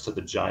regards to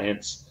the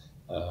giants,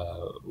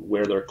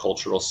 where their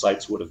cultural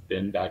sites would have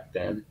been back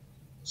then.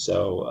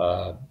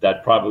 So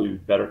that'd probably be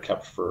better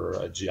kept for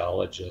a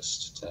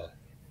geologist to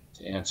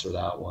answer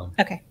that one.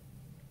 Okay.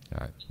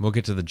 All right. We'll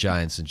get to the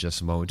giants in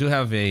just a moment. We do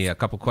have a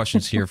couple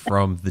questions here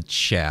from the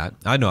chat.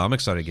 I know. I'm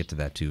excited to get to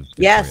that too,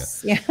 Victoria.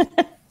 Yes.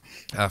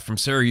 Yeah. From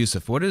Sarah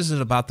Youssef, what is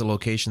it about the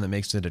location that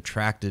makes it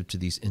attractive to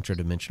these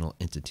interdimensional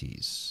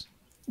entities?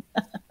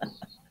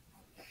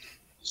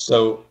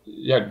 So,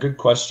 yeah, good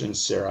question,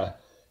 Sarah.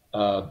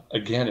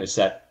 Again, it's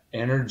that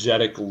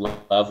energetic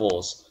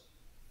levels.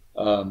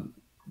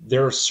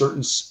 There are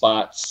certain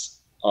spots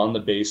on the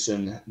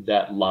basin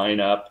that line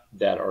up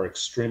that are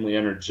extremely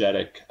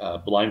energetic.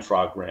 Blind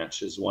Frog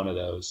Ranch is one of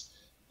those.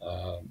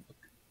 A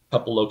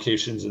couple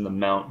locations in the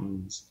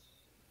mountains,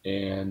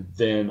 and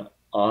then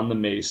on the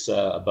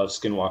mesa above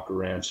Skinwalker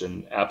Ranch,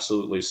 and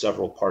absolutely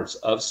several parts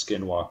of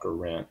Skinwalker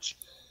Ranch.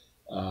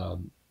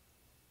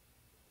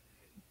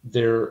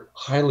 They're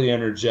highly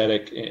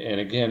energetic, and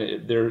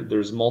again,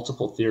 there's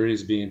multiple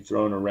theories being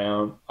thrown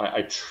around.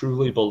 I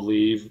truly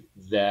believe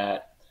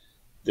that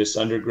this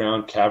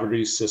underground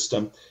cavity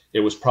system,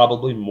 it was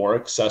probably more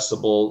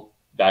accessible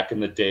back in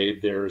the day.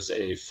 There's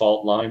a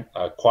fault line,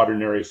 a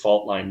quaternary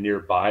fault line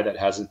nearby that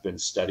hasn't been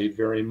studied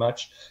very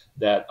much,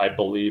 that I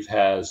believe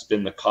has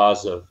been the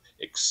cause of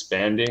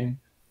expanding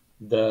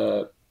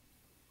the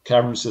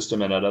cavern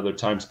system, and at other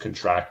times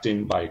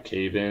contracting by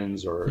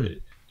cave-ins or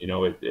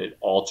it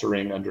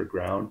altering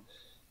underground.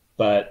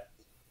 But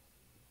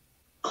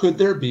could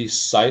there be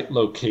site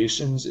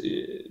locations?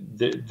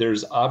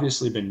 There's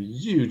obviously been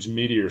huge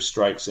meteor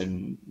strikes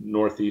in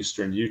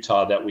northeastern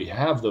Utah that we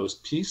have those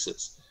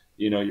pieces.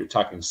 You're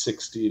talking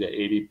 60 to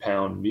 80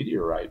 pound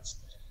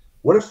meteorites.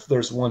 What if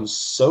there's one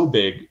so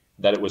big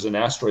that it was an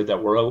asteroid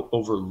that we're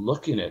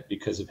overlooking it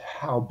because of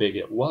how big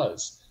it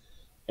was?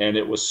 And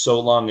it was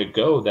so long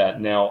ago that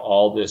now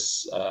all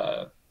this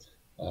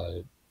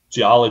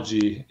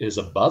geology is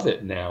above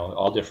it now.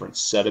 All different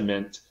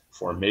sediment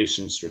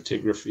formation,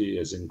 stratigraphy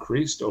has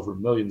increased over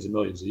millions and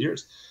millions of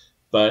years.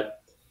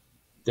 But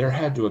there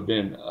had to have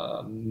been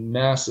a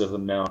massive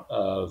amount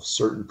of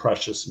certain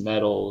precious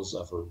metals,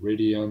 of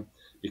iridium,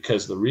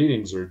 because the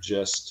readings are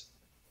just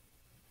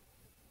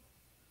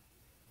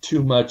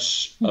too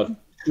much of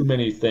too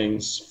many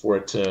things for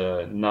it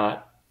to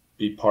not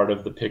be part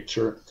of the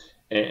picture.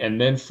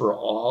 And then for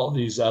all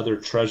these other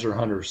treasure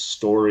hunter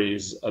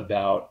stories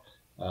about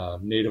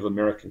Native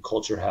American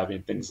culture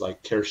having things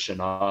like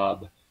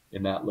Kershanab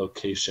in that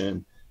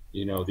location,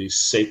 these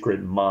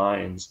sacred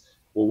mines.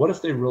 Well, what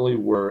if they really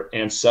were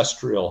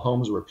ancestral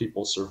homes where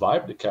people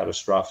survived a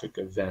catastrophic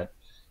event,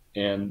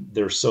 and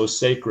they're so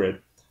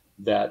sacred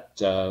that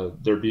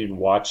they're being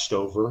watched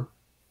over?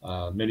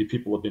 Many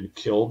people have been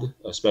killed,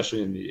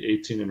 especially in the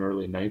 18 and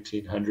early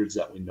 1900s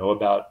that we know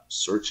about,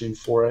 searching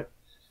for it.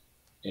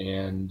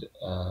 And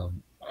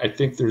I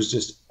think there's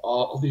just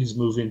all these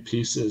moving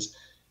pieces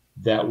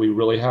that we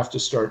really have to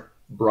start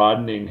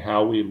broadening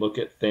how we look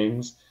at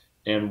things,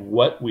 and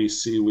what we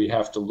see we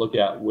have to look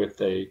at with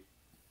a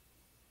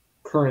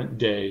current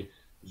day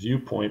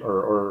viewpoint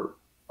or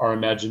our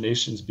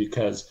imaginations,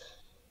 because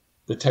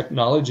the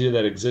technology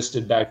that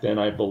existed back then,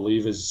 I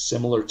believe, is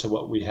similar to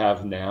what we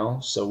have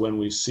now. So when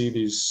we see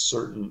these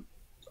certain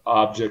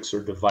objects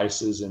or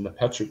devices in the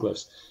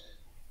petroglyphs,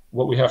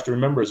 what we have to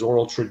remember is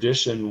oral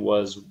tradition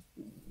was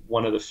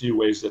one of the few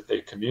ways that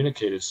they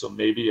communicated. So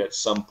maybe at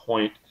some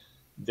point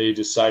they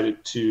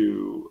decided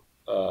to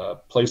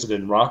place it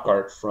in rock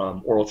art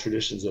from oral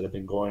traditions that have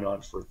been going on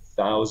for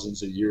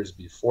thousands of years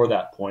before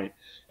that point,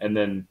 and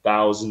then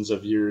thousands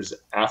of years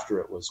after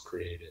it was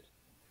created.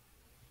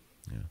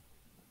 Yeah.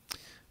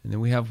 And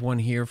then we have one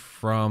here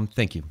from,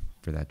 thank you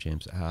for that,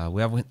 James.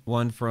 We have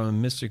one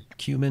from Mr.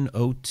 Cumin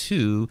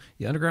 02.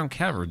 The underground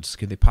caverns,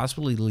 could they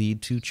possibly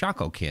lead to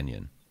Chaco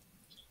Canyon?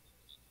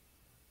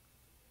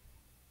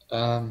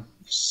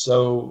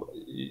 So,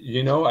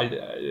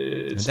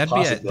 it's that'd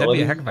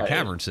be a heck of a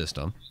cavern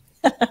system.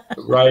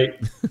 Right.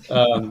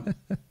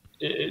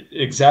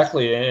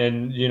 Exactly.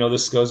 And,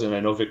 this goes, and I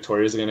know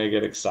Victoria's going to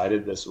get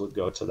excited. This would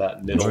go to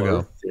that Middle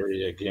Earth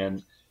theory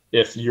again.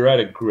 If you're at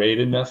a great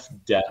enough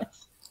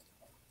depth,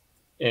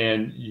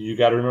 and you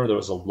got to remember there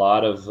was a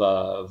lot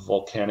of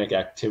volcanic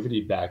activity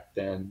back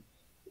then.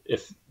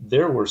 If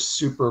there were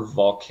super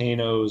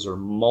volcanoes or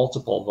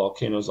multiple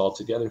volcanoes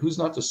altogether, who's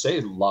not to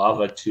say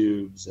lava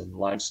tubes and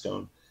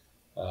limestone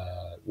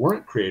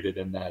weren't created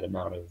in that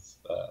amount of,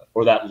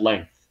 or that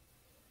length.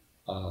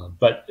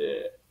 But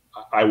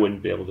I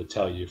wouldn't be able to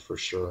tell you for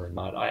sure or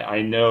not.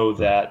 I know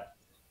that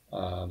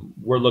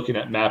we're looking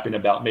at mapping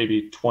about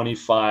maybe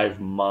 25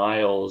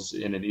 miles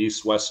in an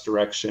east-west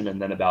direction,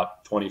 and then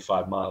about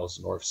 25 miles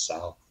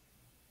north-south.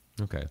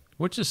 Okay,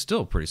 which is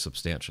still pretty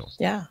substantial.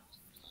 Yeah.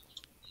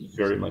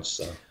 Very much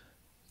so.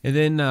 And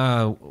then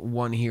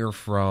one here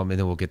from, and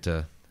then we'll get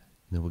to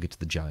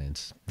the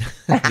giants.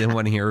 Then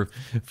one here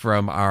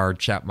from our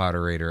chat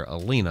moderator,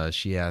 Alina.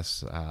 She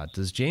asks,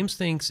 does James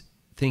think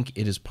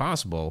it is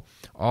possible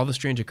all the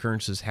strange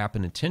occurrences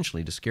happen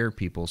intentionally to scare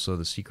people so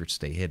the secrets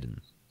stay hidden?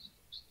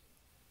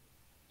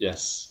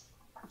 Yes.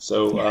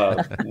 So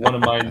one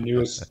of my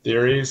newest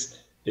theories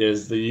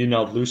is the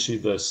Uintah,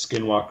 the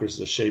Skinwalkers,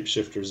 the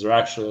shapeshifters. They're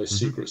actually a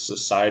secret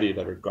society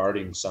that are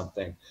guarding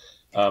something.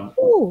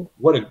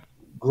 What a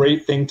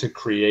great thing to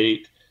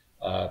create,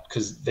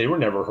 because they were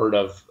never heard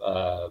of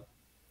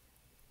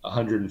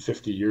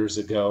 150 years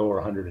ago or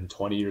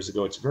 120 years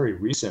ago. It's very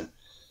recent.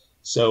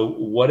 So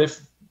what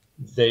if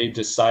they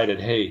decided,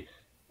 hey,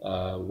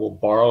 we'll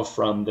borrow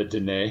from the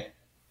Dene,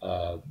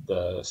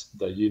 the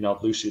Uintah,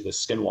 the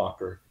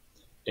Skinwalker,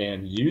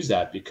 and use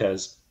that?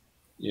 Because,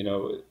 you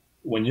know,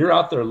 when you're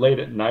out there late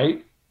at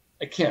night,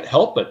 I can't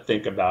help but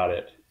think about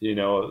it, you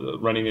know,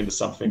 running into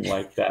something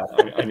like that.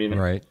 I mean,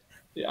 right.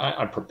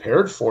 I'm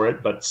prepared for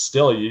it, but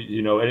still,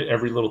 you know,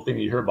 every little thing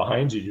you hear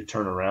behind you, you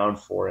turn around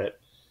for it.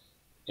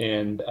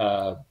 And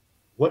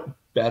what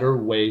better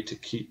way to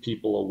keep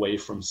people away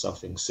from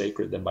something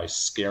sacred than by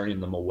scaring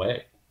them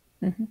away?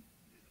 Mm-hmm.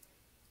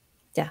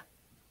 Yeah.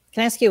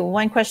 Can I ask you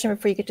one question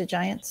before you get to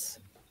giants?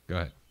 Go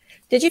ahead.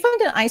 Did you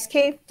find an ice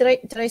cave?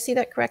 Did I see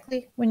that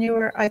correctly when you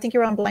were? I think you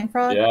were on Blind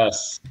Frog.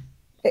 Yes.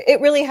 It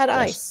really had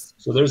ice.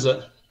 So there's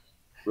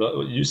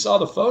you saw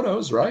the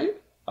photos, right?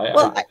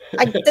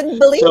 I didn't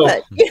believe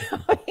it. You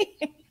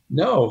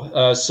know?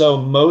 No. So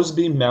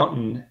Mosby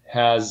Mountain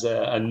has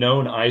a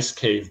known ice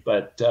cave,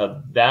 but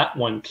that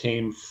one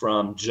came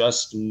from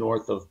just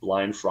north of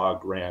Blind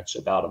Frog Ranch,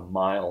 about a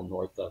mile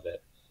north of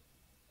it.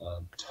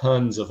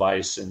 Tons of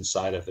ice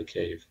inside of the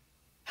cave.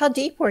 How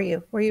deep were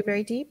you? Were you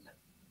very deep?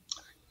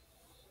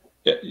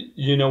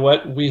 You know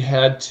what? We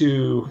had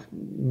to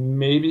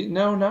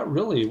no, not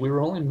really. We were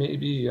only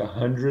maybe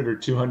 100 or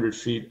 200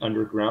 feet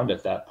underground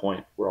at that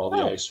point where all the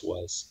ice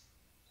was.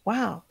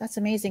 Wow, that's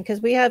amazing.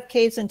 Because we have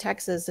caves in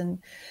Texas and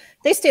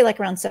they stay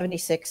like around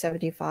 76,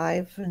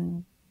 75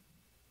 and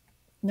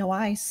no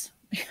ice.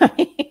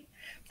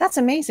 That's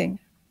amazing.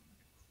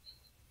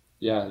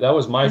 Yeah, that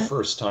was my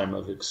first time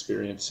of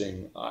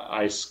experiencing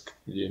ice,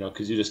 you know,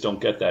 because you just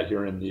don't get that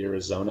here in the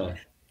Arizona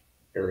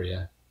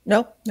area.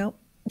 Nope.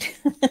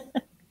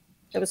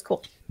 It was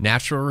cool.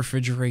 Natural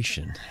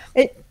refrigeration.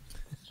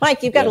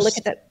 Mike, you've got to look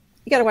at that.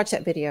 You got to watch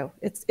that video.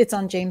 It's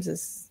on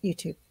James's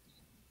YouTube.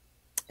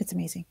 It's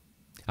amazing.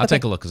 I'll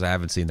take a look because I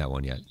haven't seen that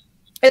one yet.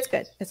 It's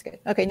good.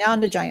 Okay, now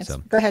on to giants. So,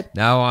 go ahead.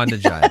 Now on to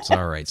giants.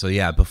 All right. So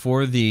yeah,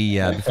 before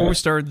we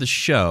started the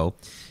show,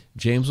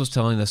 James was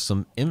telling us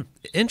some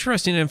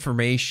interesting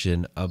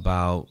information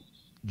about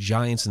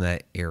giants in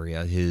that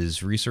area,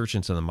 his research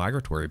into the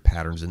migratory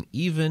patterns, and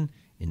even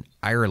an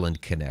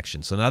Ireland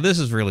connection. So now this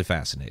is really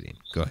fascinating.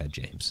 Go ahead,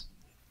 James.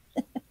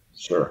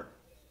 Sure.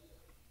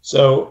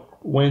 So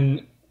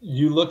when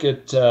you look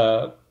at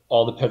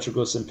all the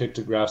petroglyphs and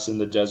pictographs in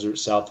the desert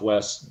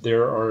Southwest,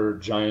 there are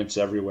giants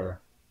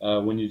everywhere.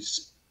 When you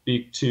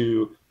speak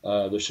to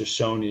the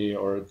Shoshone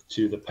or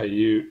to the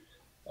Paiute,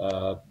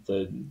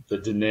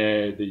 the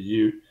Dene, the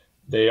Ute,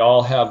 they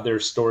all have their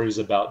stories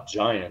about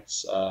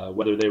giants,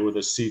 whether they were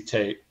the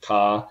Site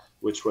Ka,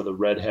 which were the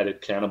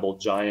red-headed cannibal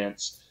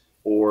giants,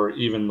 or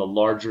even the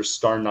larger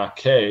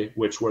Starnake,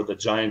 which were the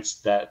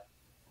giants that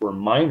were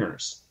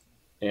miners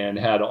and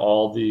had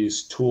all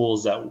these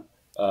tools that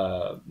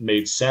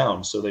made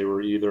sound. So they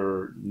were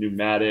either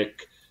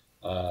pneumatic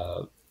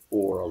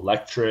or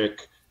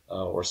electric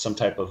or some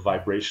type of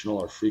vibrational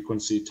or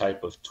frequency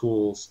type of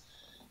tools.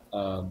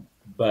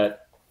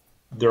 But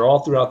they're all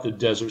throughout the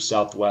desert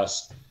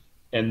Southwest.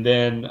 And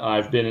then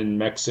I've been in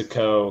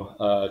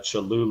Mexico,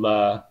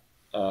 Cholula,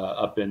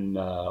 up in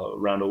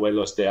around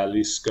Ovelos de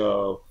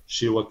Jalisco,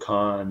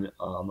 Chihuacan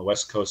on the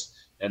West Coast.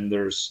 And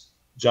there's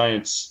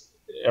giants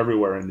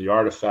everywhere in the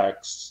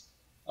artifacts,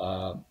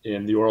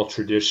 in the oral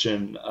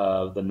tradition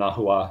of the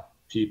Nahua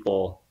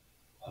people.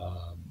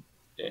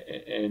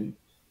 And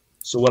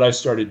so what I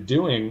started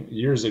doing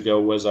years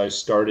ago was I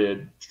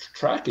started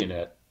tracking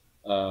it.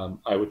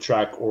 I would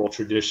track oral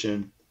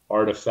tradition,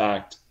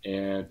 artifact,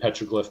 and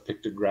petroglyph,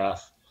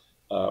 pictograph,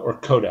 or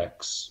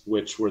codex,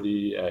 which were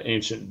the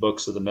ancient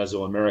books of the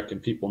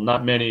Mesoamerican people.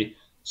 Not many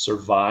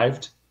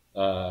survived,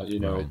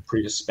 right.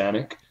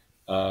 Pre-Hispanic.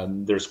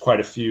 There's quite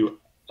a few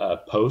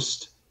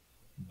post,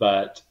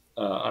 but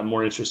I'm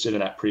more interested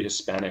in that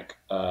pre-Hispanic,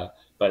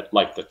 but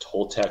like the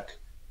Toltec,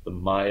 the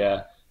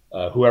Maya,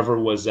 whoever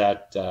was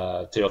at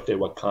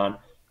Teotihuacan.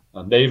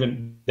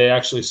 They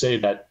actually say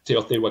that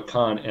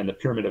Teotihuacan and the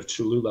Pyramid of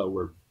Cholula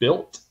were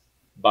built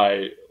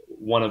by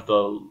one of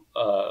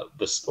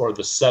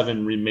the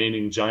seven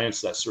remaining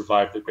giants that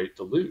survived the Great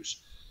Deluge.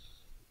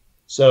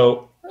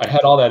 So I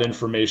had all that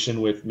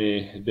information with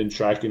me, had been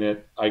tracking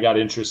it. I got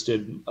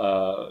interested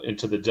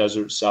into the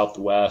desert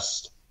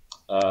Southwest,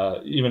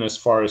 even as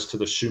far as to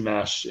the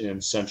Chumash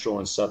in Central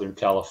and Southern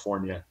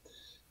California.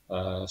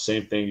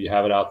 Same thing, you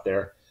have it out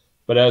there.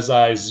 But as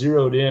I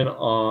zeroed in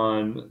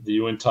on the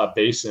Uintah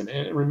Basin,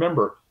 and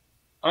remember,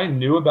 I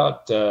knew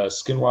about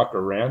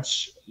Skinwalker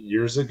Ranch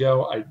years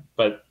ago,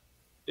 but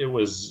it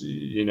was,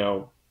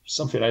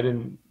 something I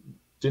didn't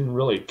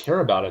really care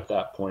about at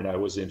that point. I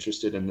was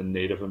interested in the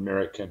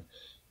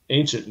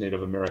ancient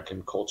Native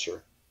American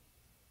culture.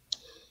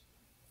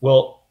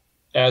 Well,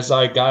 as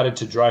I got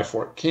into Dry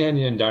Fork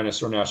Canyon,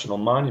 Dinosaur National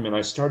Monument,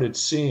 I started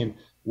seeing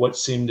what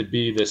seemed to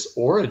be this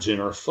origin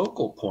or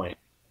focal point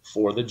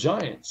for the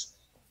giants.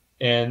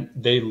 And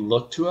they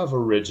look to have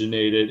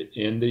originated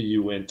in the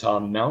Uintah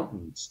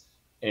Mountains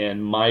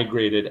and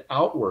migrated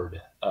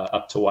outward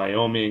up to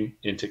Wyoming,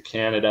 into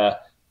Canada,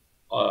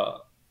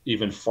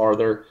 even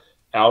farther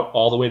out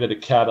all the way to the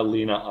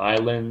Catalina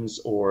Islands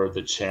or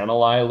the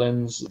Channel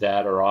Islands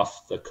that are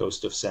off the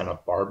coast of Santa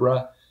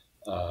Barbara.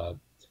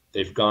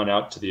 They've gone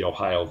out to the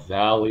Ohio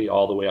Valley,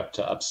 all the way up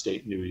to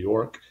upstate New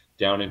York,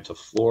 down into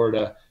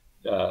Florida.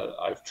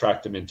 I've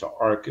tracked them into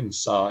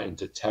Arkansas,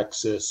 into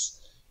Texas.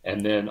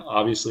 And then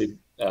obviously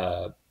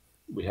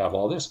we have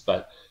all this,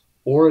 but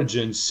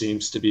origin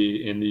seems to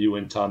be in the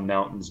Uintah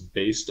Mountains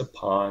based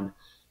upon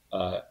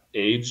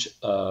age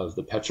of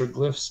the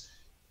petroglyphs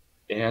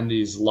and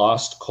these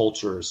lost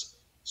cultures.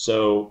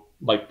 So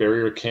like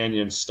Barrier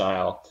Canyon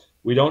style,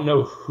 we don't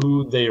know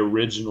who they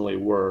originally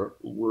were.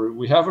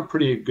 We have a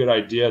pretty good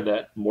idea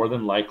that more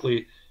than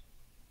likely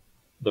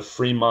the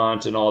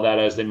Fremont and all that,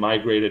 as they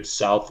migrated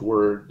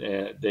southward,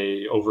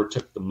 they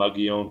overtook the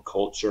Mogollon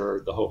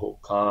culture, the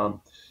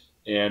Hohokam,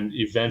 and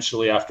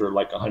eventually after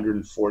like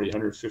 140,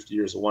 150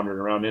 years of wandering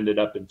around, ended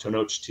up in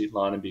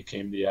Tenochtitlan and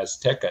became the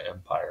Azteca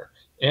Empire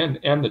and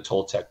the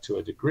Toltec to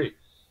a degree.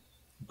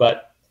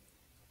 But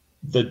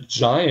the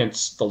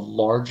giants, the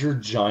larger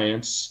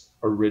giants,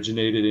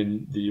 originated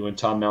in the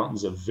Uintah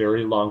Mountains a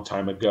very long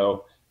time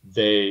ago.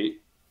 They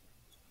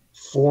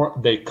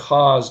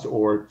caused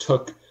or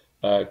took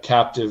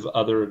captive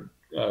other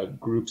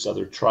groups,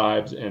 other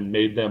tribes, and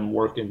made them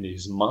work in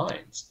these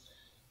mines.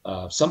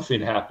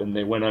 Something happened.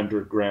 They went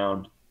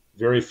underground.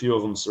 Very few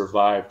of them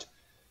survived.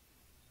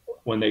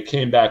 When they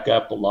came back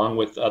up, along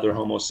with other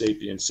Homo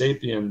sapiens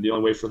sapien, the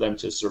only way for them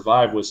to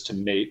survive was to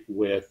mate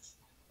with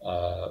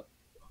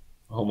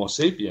Homo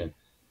sapien.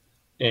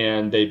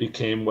 And they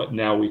became what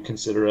now we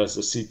consider as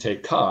the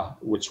Site Ka,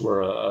 which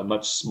were a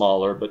much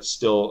smaller, but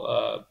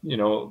still,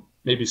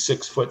 maybe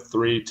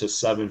 6'3" to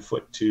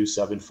 7'2",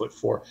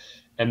 7'4".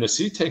 And the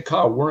Site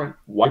Ka weren't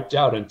wiped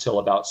out until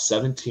about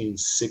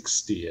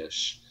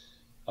 1760-ish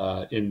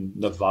in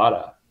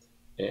Nevada.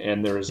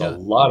 And there is a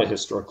lot of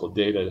historical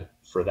data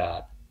for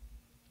that.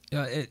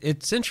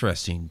 It's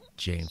interesting,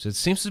 James. It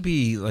seems to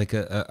be like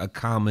a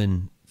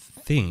common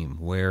theme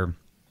where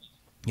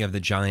you have the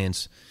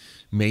giants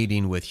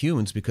mating with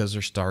humans because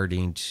they're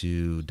starting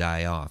to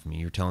die off. I mean,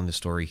 you're telling the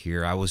story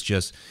here. I was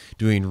just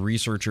doing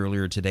research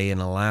earlier today in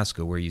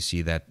Alaska where you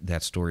see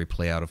that story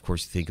play out. Of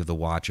course, you think of the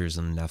Watchers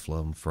and the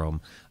Nephilim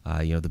from,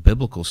 the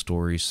biblical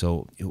stories.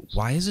 So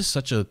why is this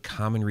such a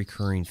common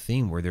recurring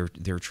theme where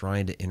they're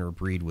trying to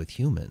interbreed with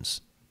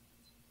humans?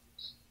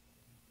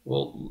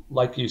 Well,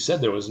 like you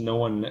said, there was no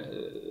one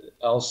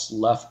else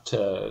left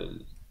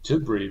to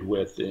breed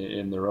with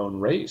in their own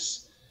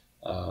race.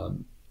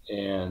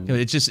 And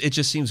it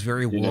just seems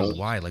very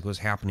worldwide, like it was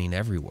happening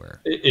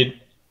everywhere. It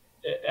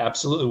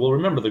absolutely. Well,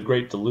 remember the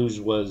Great Deluge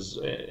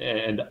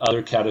and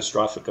other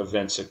catastrophic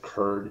events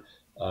occurred.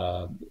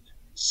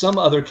 Some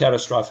other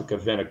catastrophic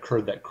event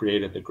occurred that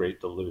created the Great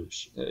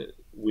Deluge.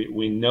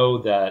 We know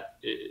that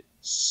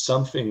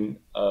something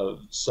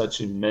of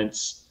such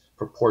immense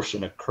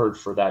proportion occurred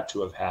for that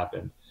to have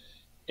happened.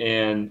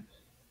 And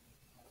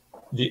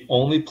the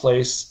only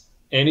place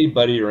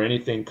anybody or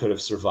anything could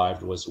have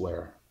survived was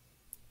where?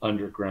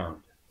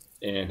 Underground.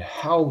 And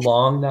how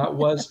long that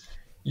was,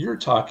 you're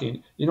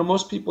talking,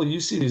 most people, you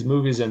see these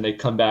movies and they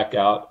come back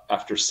out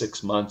after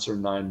 6 months or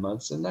 9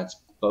 months, and that's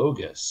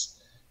bogus.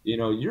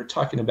 You're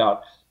talking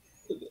about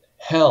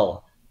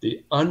hell,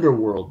 the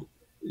underworld,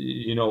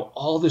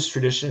 all this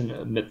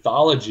tradition,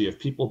 mythology of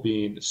people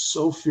being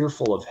so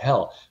fearful of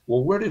hell.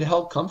 Well, where did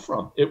hell come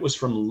from? It was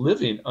from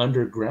living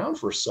underground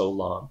for so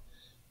long.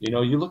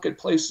 You look at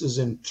places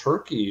in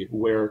Turkey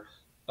where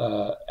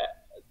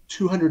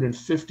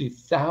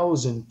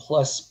 250,000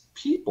 plus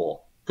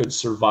people could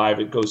survive.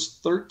 It goes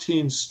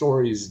 13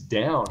 stories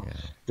down. Yeah.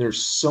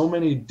 There's so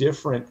many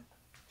different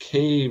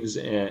caves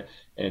and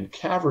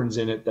caverns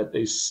in it that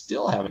they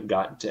still haven't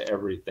gotten to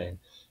everything.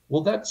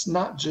 Well, that's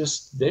not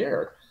just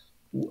there.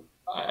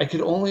 I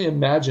could only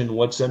imagine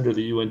what's under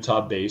the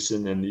Uintah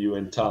Basin and the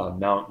Uintah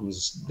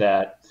Mountains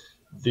that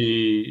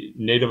the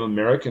Native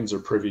Americans are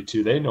privy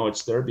to. They know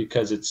it's there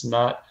because it's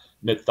not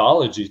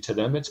mythology to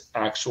them, it's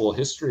actual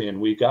history, and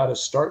we got to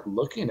start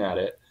looking at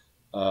it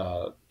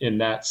in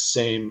that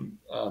same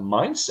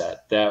mindset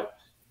that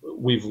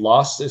we've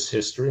lost this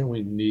history and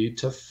we need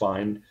to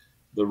find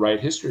the right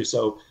history.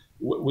 So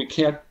we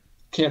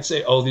can't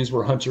say, oh, these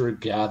were hunter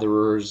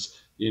gatherers.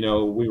 You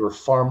know, we were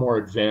far more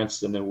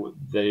advanced than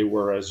they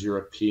were as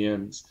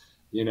Europeans.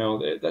 You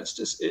know,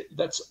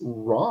 that's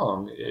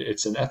wrong.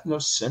 It's an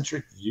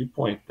ethnocentric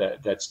viewpoint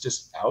that's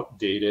just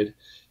outdated,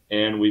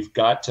 and we've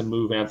got to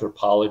move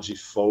anthropology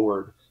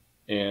forward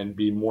and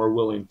be more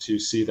willing to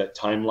see that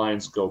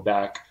timelines go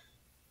back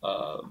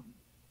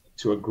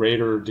to a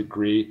greater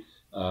degree.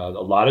 A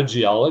lot of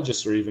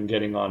geologists are even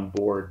getting on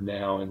board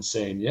now and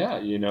saying, yeah,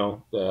 you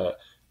know,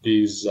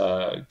 these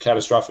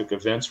catastrophic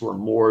events were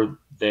more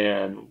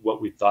than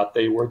what we thought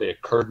they were. They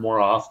occurred more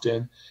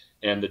often,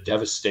 and the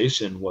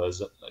devastation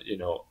was, you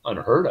know,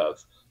 unheard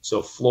of.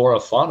 So flora,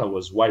 fauna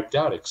was wiped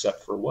out,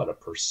 except for what,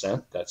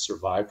 1% that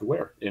survived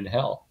where? In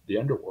hell, the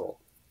underworld,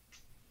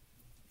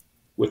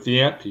 with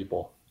the ant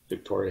people,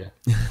 Victoria.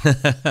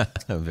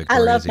 I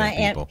love my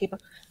ant people.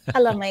 I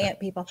love my ant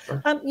people.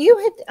 Sure.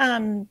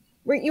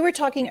 You were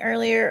talking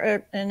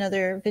earlier in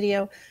another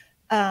video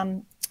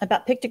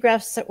about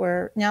pictographs that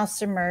were now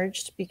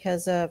submerged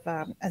because of,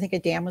 I think a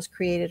dam was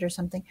created or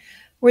something.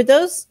 Were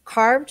those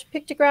carved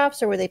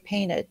pictographs or were they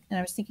painted? And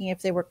I was thinking,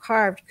 if they were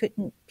carved,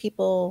 couldn't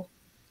people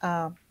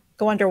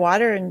go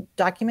underwater and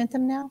document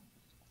them now?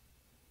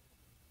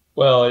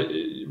 Well,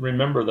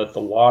 remember that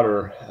the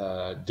water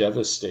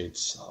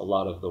devastates a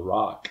lot of the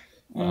rock.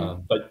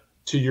 But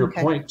to your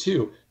point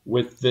too,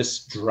 with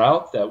this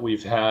drought that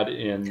we've had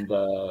in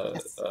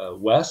the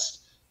West,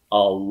 a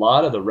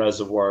lot of the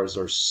reservoirs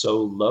are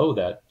so low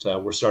that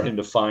we're starting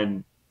to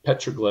find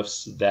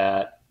petroglyphs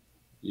that,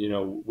 you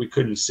know, we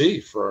couldn't see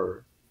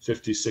for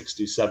 50,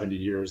 60, 70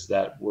 years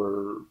that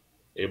we're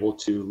able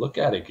to look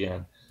at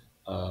again.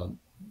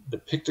 The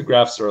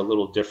pictographs are a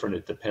little different.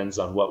 It depends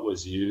on what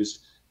was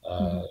used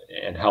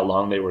and how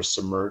long they were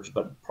submerged,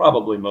 but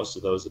probably most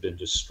of those have been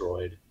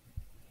destroyed.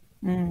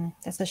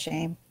 That's a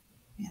shame.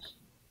 Yeah.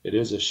 It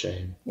is a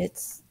shame.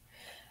 It's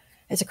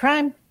a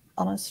crime,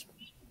 almost.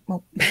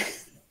 Well.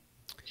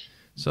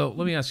 So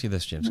let me ask you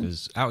this, James,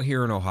 because out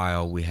here in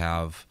Ohio, we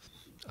have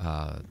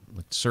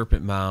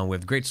Serpent Mound. We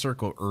have Great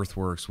Circle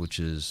Earthworks, which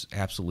is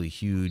absolutely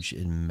huge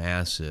and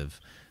massive.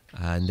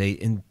 And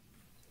you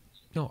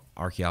know,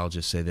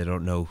 archaeologists say they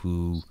don't know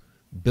who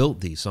built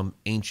these. Some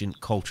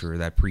ancient culture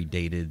that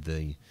predated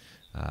the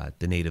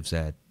natives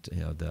that, you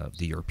know,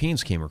 the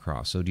Europeans came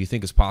across. So do you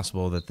think it's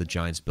possible that the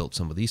giants built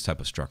some of these type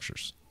of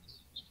structures?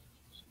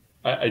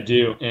 I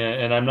do,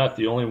 and I'm not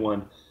the only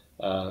one.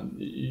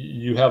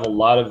 You have a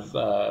lot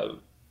of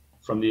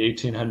from the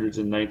 1800s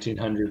and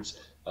 1900s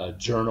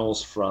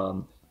journals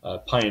from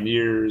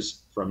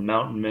pioneers, from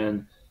mountain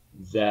men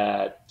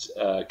that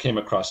came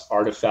across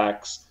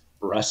artifacts,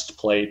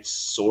 breastplates,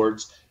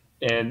 swords,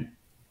 and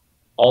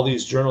all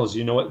these journals,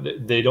 you know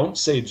what, they don't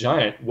say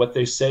giant. What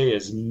they say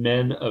is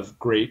men of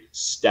great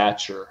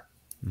stature.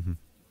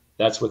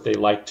 That's what they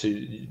like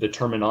to, the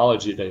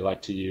terminology they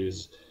like to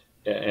use.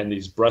 And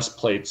these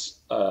breastplates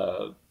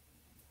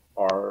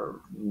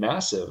are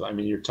massive. I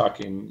mean, you're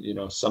talking, you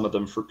know, some of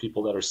them for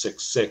people that are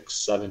 6'6",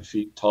 7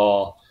 feet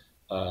tall.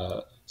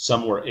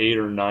 Some were 8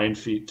 or 9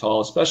 feet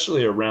tall,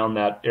 especially around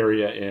that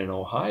area in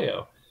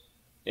Ohio.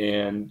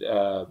 And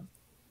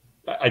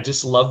I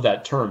just love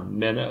that term,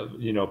 men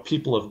of, you know,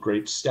 people of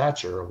great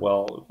stature.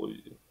 Well,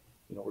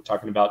 you know, we're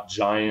talking about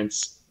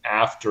giants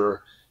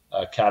after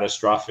a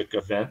catastrophic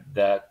event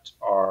that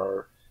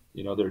are,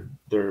 you know,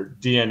 their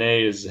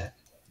DNA has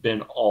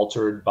been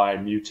altered by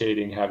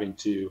mutating, having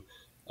to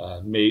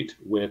mate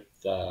with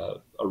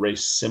a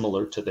race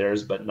similar to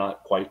theirs, but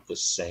not quite the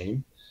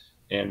same.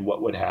 And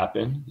what would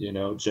happen, you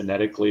know,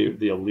 genetically,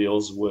 the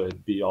alleles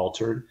would be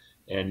altered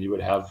and you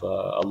would have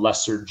a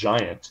lesser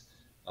giant,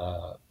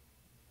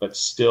 but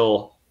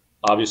still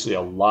obviously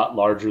a lot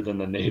larger than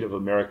the Native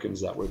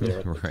Americans that were there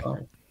at the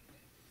time.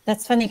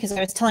 That's funny because I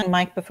was telling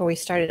Mike before we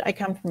started, I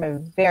come from a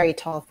very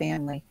tall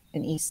family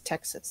in East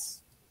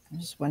Texas. I'm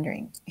just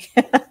wondering.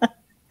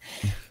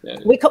 Yeah,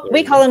 we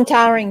call them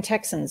towering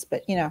Texans,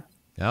 but you know.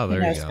 Oh,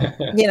 there you go.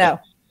 You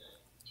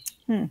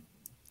know.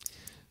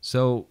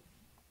 So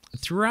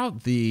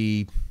throughout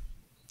the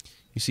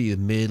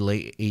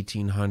late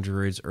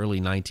 1800s, early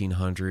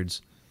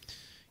 1900s,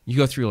 you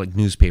go through like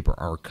newspaper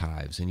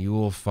archives and you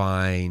will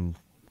find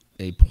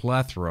a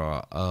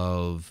plethora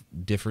of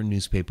different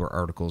newspaper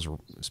articles,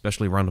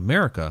 especially around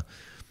America,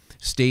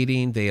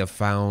 stating they have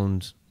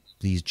found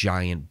these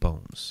giant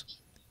bones.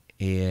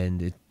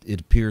 And it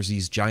appears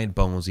these giant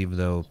bones, even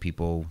though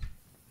people,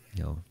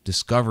 you know,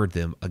 discovered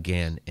them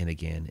again and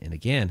again and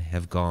again,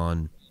 have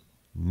gone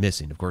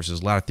missing. Of course,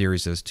 there's a lot of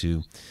theories as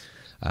to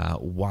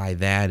why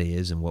that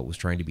is and what was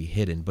trying to be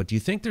hidden. But do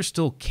you think there's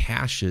still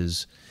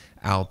caches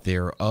out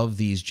there of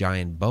these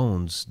giant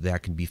bones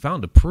that can be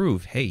found to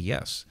prove, hey,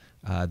 yes,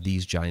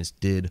 these giants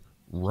did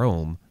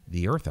roam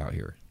the earth out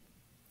here?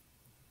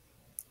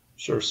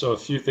 Sure. So a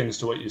few things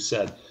to what you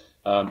said.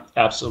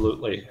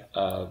 Absolutely.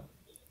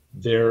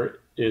 There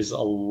is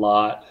a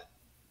lot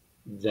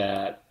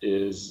that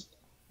is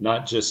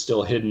not just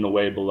still hidden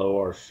away below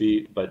our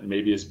feet, but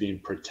maybe is being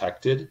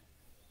protected.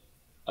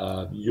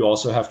 You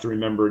also have to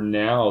remember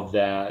now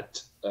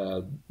that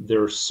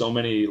there are so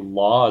many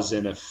laws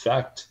in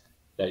effect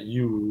that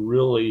you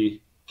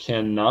really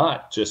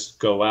cannot just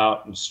go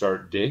out and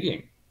start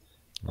digging.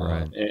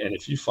 Right. And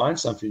if you find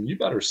something, you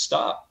better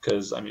stop,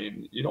 because I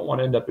mean, you don't want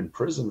to end up in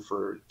prison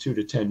for 2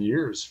 to 10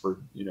 years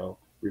for, you know,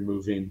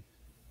 removing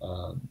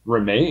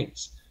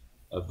remains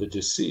of the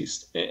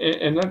deceased,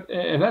 and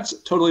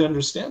that's totally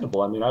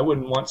understandable. I mean, I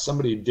wouldn't want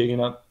somebody digging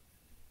up,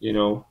 you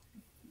know,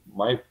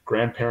 my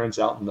grandparents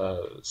out in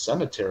the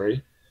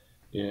cemetery.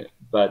 Yeah,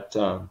 but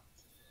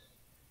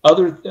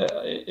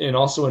and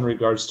also in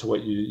regards to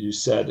what you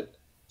said,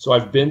 so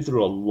I've been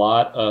through a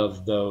lot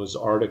of those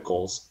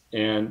articles,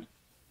 and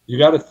you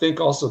got to think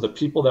also the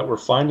people that were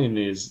finding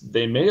these,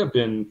 they may have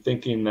been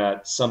thinking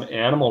that some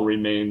animal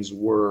remains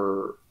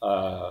were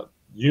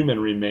human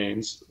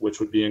remains, which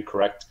would be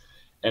incorrect.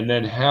 And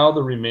then how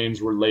the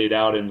remains were laid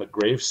out in the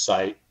grave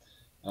site.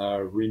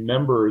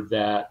 Remember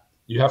that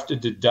you have to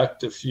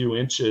deduct a few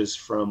inches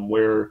from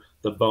where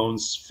the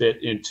bones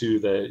fit into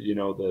the, you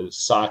know, the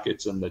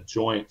sockets and the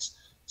joints.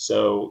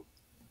 So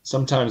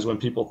sometimes when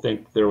people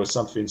think there was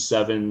something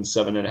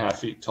 7.5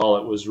 feet tall,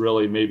 it was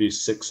really maybe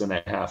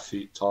 6.5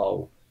 feet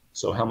tall.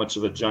 So how much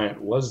of a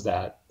giant was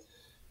that?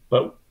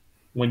 But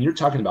when you're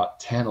talking about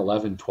 10,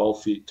 11,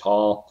 12 feet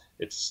tall,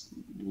 it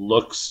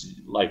looks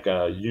like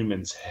a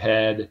human's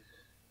head,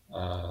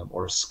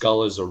 or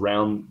skull is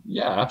around.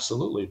 Yeah,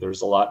 absolutely.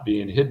 There's a lot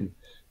being hidden.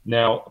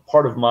 Now,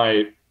 part of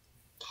my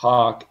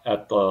talk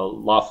at the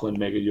Laughlin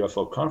Mega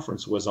UFO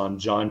Conference was on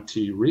John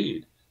T.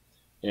 Reed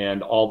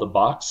and all the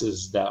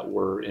boxes that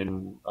were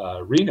in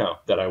Reno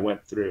that I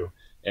went through.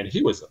 And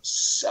he was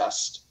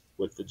obsessed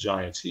with the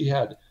giants. He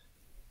had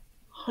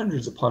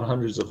hundreds upon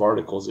hundreds of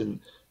articles, and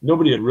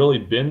nobody had really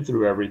been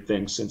through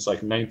everything since like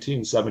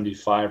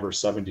 1975 or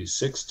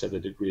 76 to the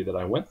degree that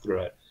I went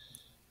through it.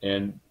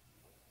 And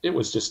it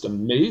was just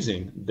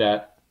amazing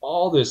that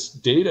all this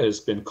data has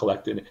been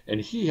collected. And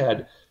he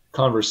had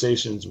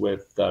conversations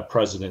with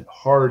President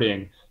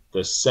Harding,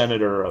 the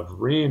senator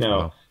of Reno.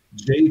 Wow.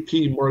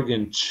 J.P.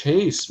 Morgan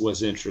Chase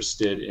was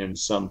interested in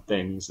some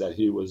things that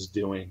he was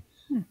doing.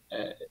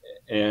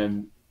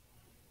 And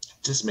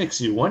it just makes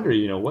you wonder,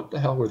 you know, what the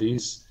hell were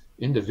these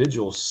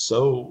individuals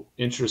so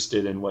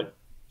interested in what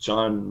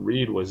John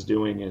Reed was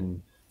doing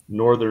in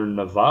northern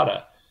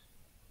Nevada?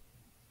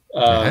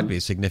 There had to be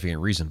a significant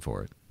reason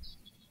for it.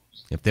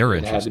 If they're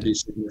interested. It had to be a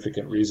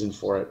significant reason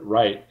for it,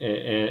 right?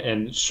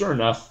 And sure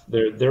enough,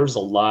 there's a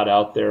lot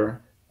out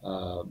there.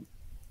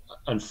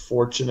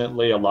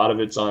 Unfortunately, a lot of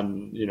it's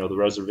on, you know, the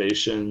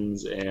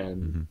reservations,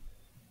 and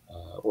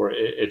or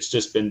it's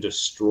just been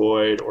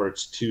destroyed, or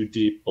it's too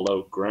deep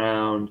below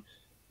ground.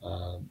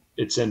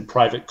 It's in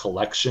private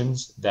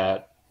collections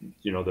that,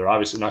 you know, they're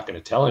obviously not going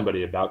to tell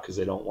anybody about because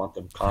they don't want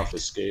them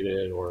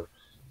confiscated. Or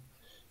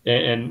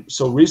and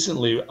so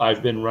recently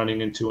I've been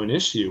running into an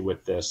issue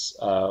with this.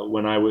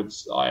 When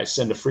I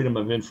send a Freedom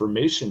of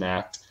Information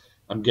Act,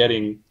 I'm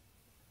getting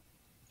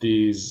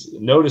these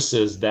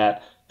notices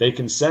that they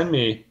can send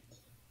me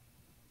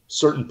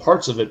certain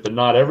parts of it, but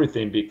not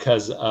everything,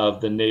 because of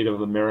the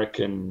Native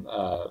American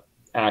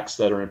acts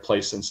that are in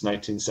place since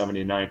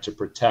 1979 to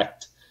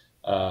protect,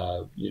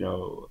 you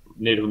know,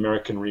 Native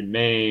American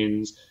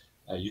remains.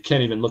 You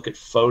can't even look at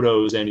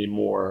photos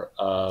anymore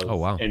of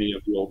any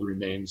of the old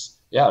remains.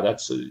 Yeah,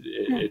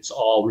 it's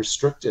all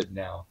restricted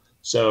now.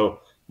 So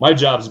my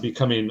job is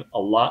becoming a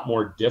lot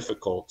more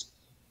difficult.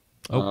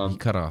 You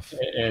cut off.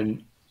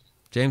 And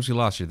James, we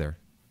lost you there.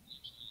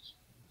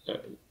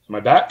 Am I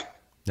back?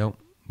 Nope,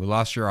 we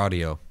lost your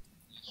audio.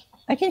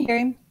 I can hear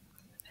him.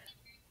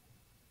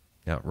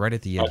 Yeah, right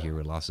at the end here,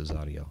 we lost his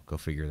audio. Go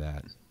figure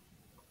that.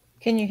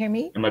 Can you hear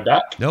me? Am I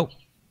back? Nope.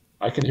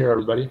 I can hear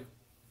everybody.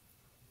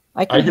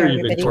 I hear you,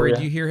 everybody. Victoria,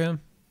 do you hear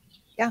him?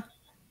 Yeah.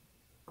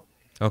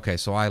 Okay,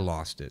 so I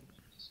lost it.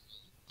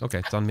 Okay,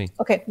 it's on me.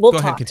 Okay, we'll Go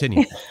talk. ahead,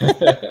 continue.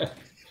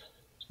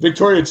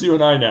 Victoria, it's you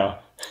and I now.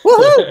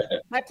 Woohoo!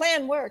 My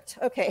plan worked.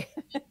 Okay.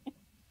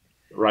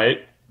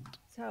 Right?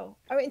 So,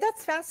 I mean,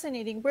 that's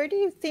fascinating. Where do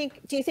you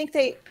think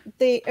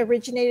they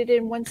originated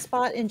in one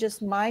spot and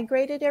just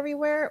migrated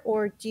everywhere?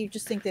 Or do you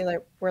just think they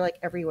were like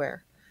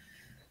everywhere?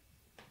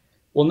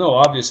 Well, no,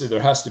 obviously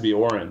there has to be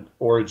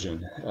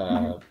origin.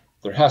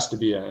 There has to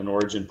be an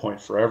origin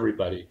point for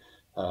everybody.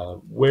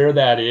 Where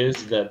that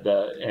is,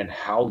 and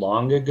how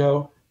long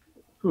ago,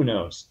 who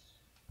knows?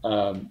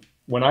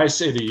 When I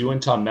say the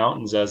Uintah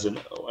Mountains as an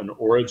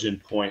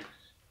origin point,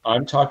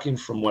 I'm talking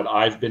from what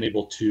I've been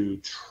able to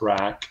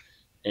track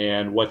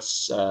and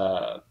what's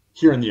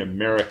here in the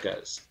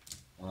Americas.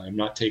 I'm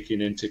not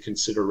taking into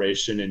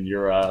consideration in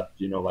Europe,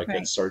 you know, like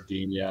in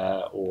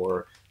Sardinia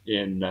or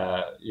in,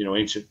 you know,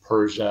 ancient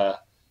Persia,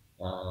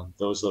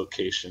 those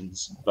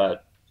locations.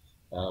 But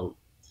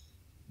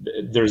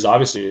there's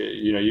obviously,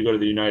 you know, you go to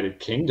the United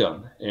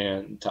Kingdom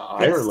and to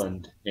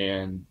Ireland,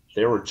 and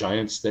there were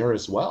giants there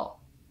as well.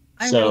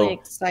 I'm really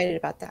excited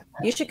about that.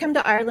 You should come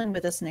to Ireland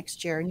with us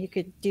next year, and you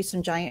could do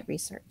some giant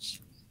research.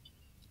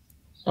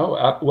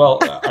 Oh, well,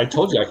 I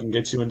told you I can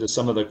get you into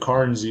some of the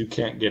cairns you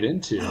can't get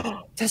into.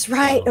 That's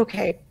right.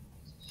 Okay.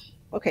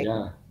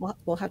 Yeah.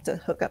 We'll have to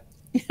hook up.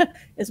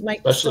 Is Mike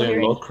still especially in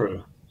hearing? low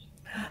crew.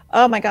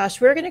 Oh my gosh,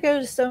 we're going to go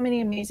to so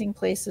many amazing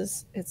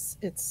places.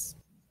 It's.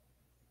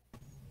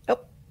 Oh,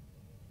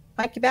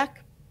 Mike, you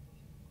back?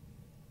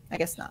 I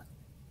guess not.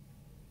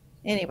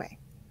 Anyway,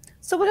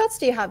 so what else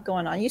do you have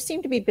going on? You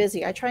seem to be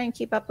busy. I try and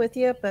keep up with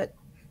you, but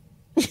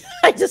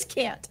I just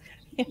can't.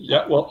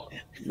 Yeah, well,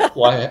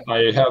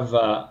 I have.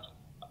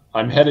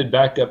 I'm headed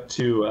back up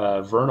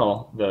to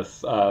Vernal.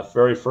 The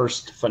very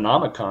first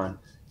Phenomenon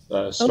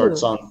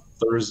starts on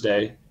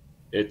Thursday.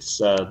 It's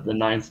the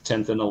 9th,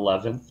 10th, and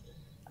 11th.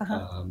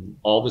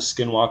 All the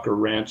Skinwalker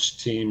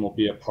Ranch team will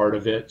be a part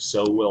of it.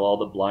 So will all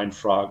the Blind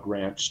Frog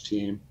Ranch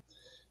team.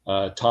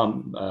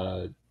 Tom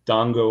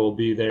Dongo will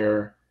be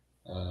there.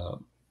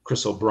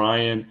 Chris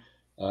O'Brien.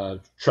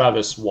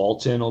 Travis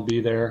Walton will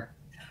be there.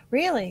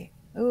 Really?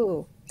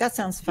 Ooh, that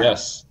sounds fun.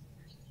 Yes.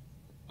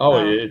 Oh,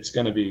 Wow. it's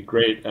going to be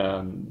great.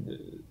 A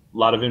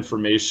lot of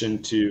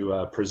information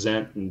to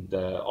present, and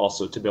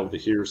also to be able to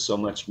hear so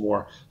much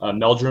more.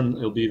 Meldrum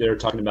will be there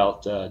talking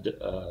about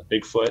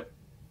Bigfoot.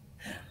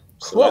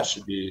 So Cool. that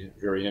should be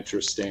very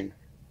interesting.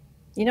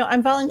 You know,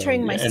 I'm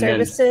volunteering my and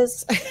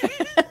services.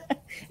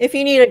 If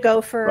you need a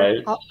gopher,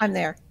 Right. I'm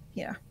there.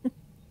 Yeah.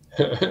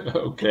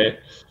 Okay.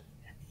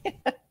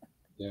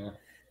 Yeah.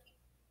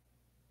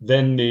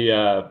 Then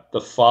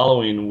the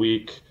following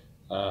week,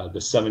 the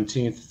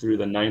 17th through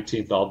the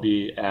 19th, I'll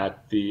be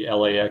at the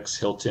LAX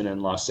Hilton in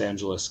Los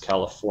Angeles,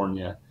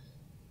 California,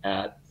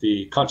 at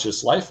the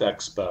Conscious Life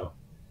Expo.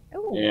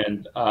 Ooh.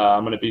 And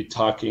I'm going to be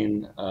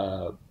talking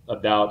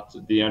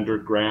about the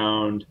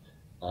underground,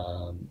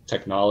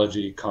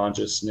 technology,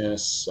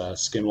 consciousness,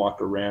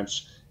 Skinwalker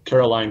Ranch.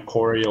 Caroline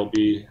Corey will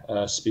be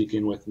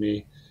speaking with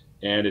me,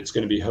 and it's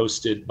going to be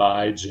hosted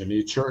by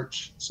Jimmy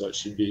Church. So it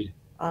should be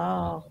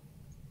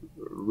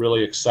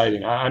really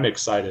exciting. I'm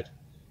excited.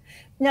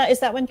 Now, is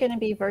that one going to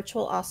be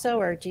virtual also,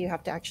 or do you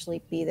have to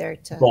actually be there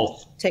to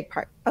Both take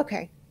part?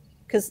 Okay,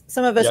 because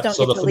some of us don't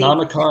so get the to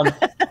Phenomenon,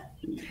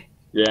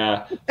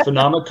 yeah,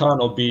 Phenomenon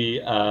will be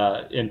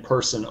in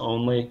person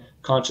only.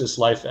 Conscious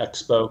Life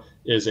Expo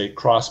is a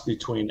cross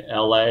between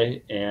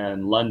LA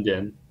and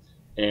London,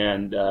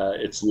 and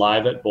it's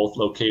live at both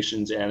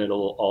locations, and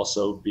it'll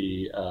also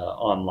be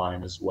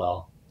online as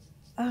well.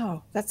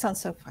 Oh, that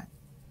sounds so fun.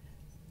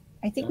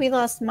 I think we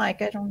lost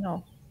Mike. I don't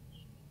know.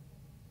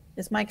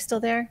 Is Mike still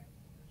there?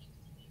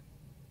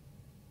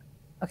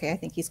 Okay, I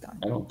think he's gone.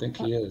 I don't think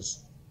he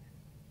is.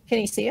 Can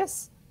he see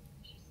us?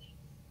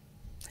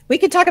 We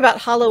could talk about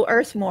Hollow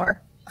Earth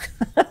more.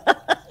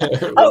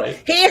 Right. Oh,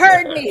 he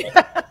heard me.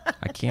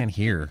 I can't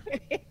hear.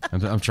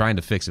 I'm trying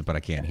to fix it, but I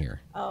can't hear.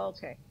 Oh,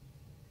 okay.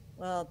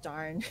 Well,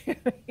 darn.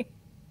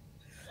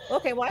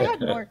 Okay, well, I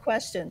had more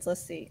questions.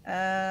 Let's see.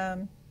 I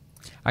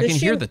can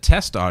hear the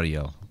test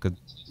audio.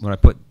 When I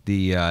put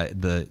these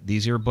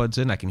earbuds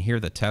in, I can hear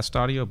the test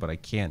audio, but I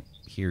can't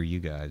hear you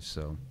guys.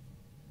 So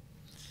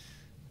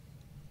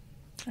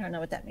I don't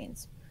know what that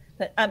means.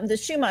 But the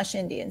Chumash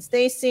Indians,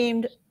 they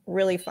seemed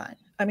really fun.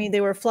 I mean,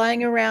 they were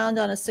flying around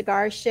on a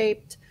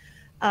cigar-shaped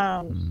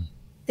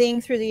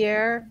thing through the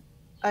air.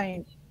 I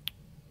mean,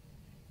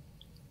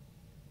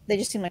 they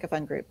just seem like a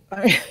fun group.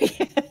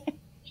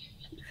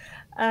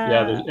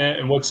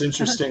 And what's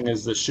interesting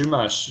is the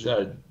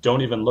Chumash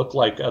don't even look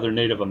like other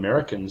Native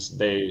Americans.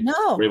 They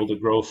were able to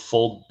grow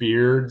full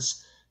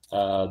beards.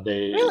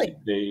 They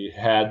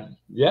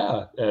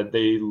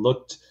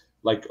looked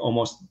like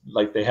almost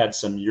like they had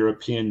some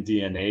European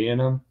DNA in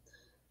them.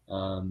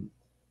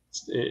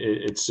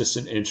 It's just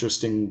an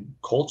interesting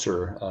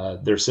culture.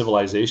 Their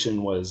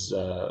civilization was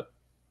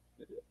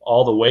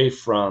all the way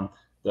from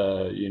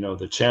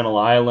the Channel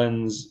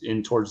Islands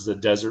in towards the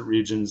desert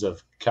regions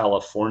of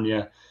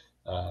California.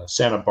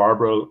 Santa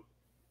Barbara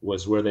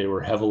was where they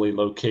were heavily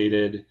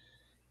located,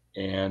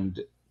 and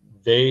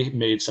they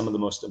made some of the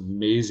most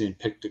amazing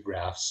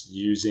pictographs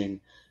using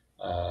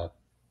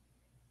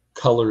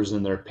colors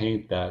in their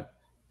paint that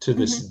to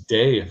this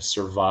day have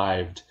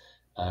survived,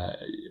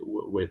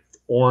 with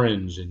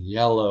orange and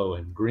yellow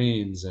and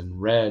greens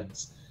and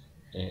reds.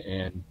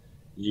 And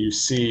you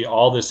see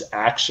all this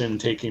action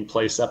taking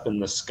place up in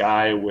the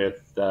sky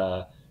with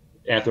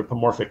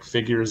anthropomorphic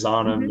figures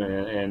on them,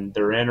 and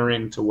they're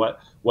entering to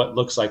what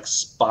looks like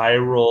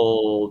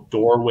spiral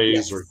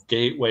doorways or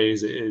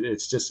gateways.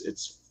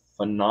 It's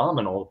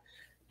phenomenal.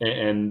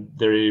 And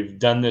they've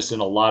done this in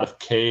a lot of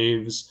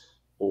caves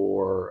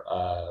or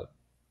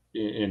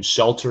in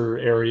shelter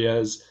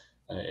areas.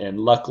 And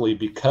luckily,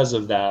 because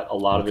of that, a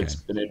lot of it's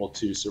been able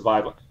to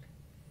survive.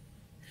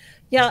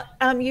 Yeah,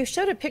 you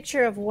showed a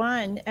picture of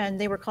one, and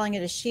they were calling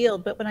it a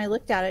shield. But when I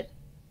looked at it,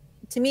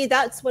 to me,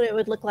 that's what it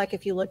would look like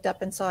if you looked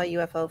up and saw a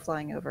UFO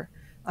flying over,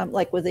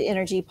 like with the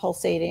energy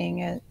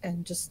pulsating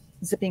and just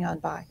zipping on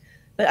by.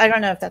 But I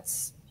don't know if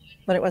that's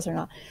what it was or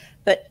not.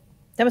 But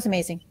that was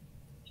amazing.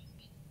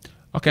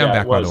 Okay, I'm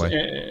back, by the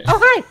way. Oh,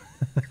 hi.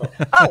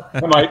 Oh,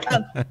 hi, Mike.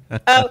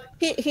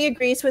 He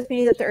agrees with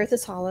me that the Earth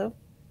is hollow.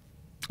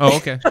 Oh,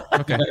 okay.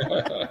 Okay.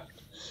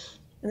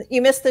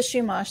 You missed the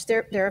Chumash.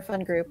 They're a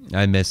fun group.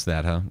 I missed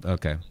that, huh?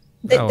 Okay.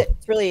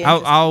 It's really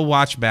interesting. I'll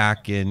watch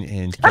back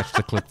and catch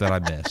the clip that I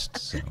missed.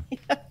 So.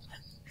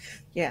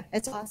 Yeah,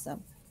 it's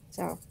awesome.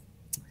 So,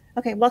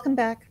 okay, welcome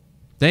back.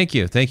 Thank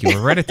you.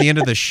 We're right at the end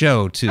of the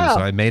show too, Oh.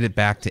 so I made it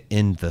back to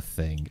end the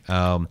thing.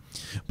 But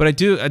I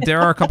do. There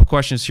are a couple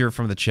questions here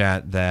from the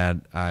chat that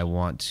I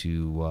want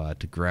to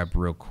grab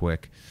real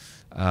quick.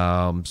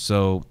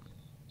 So,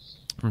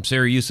 from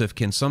Sarah Youssef,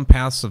 can some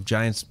paths of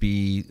giants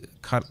be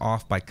cut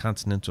off by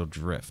continental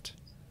drift?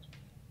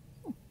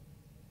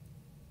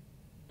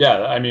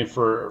 Yeah, I mean,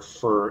 for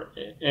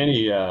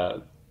any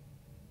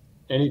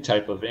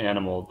type of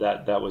animal,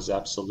 that was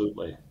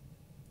absolutely,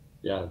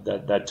 yeah,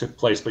 that took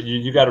place. But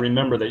you got to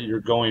remember that you're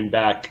going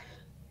back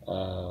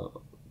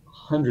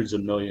hundreds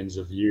of millions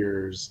of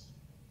years,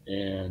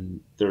 and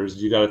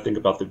you got to think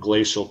about the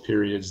glacial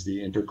periods,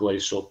 the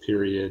interglacial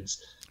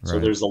periods. So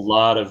Right. there's a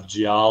lot of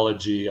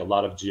geology, a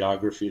lot of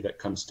geography that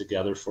comes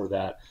together for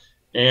that,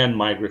 and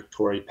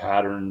migratory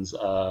patterns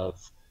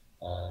of,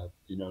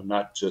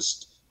 not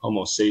just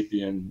Homo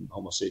sapien,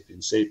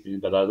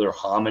 but other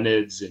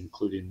hominids,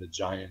 including the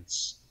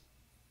giants.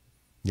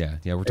 Yeah,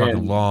 we're talking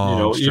And,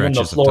 long even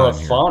the stretches flora of time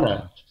here.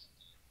 fauna.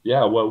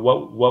 Yeah,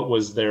 what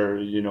was their,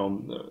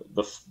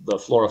 the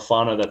flora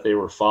fauna that they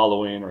were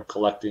following or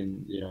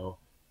collecting,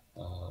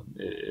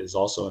 is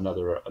also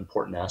another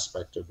important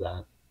aspect of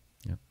that.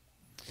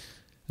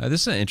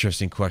 This is an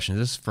interesting question.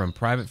 This is from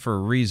Private for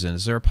a Reason.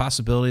 Is there a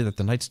possibility that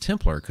the Knights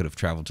Templar could have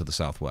traveled to the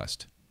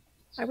southwest?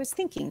 I was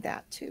thinking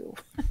that too.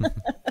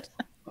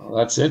 Well,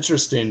 that's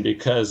interesting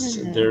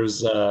because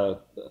there's the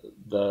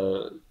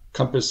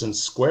compass and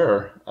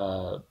square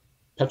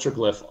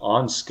petroglyph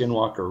on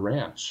Skinwalker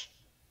Ranch.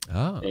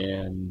 Oh.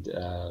 And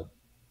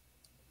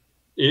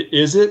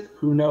is it?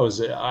 Who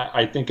knows?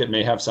 I think it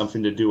may have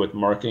something to do with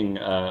marking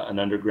an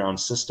underground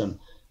system.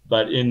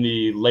 But in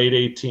the late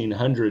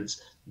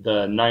 1800s,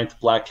 the 9th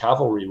Black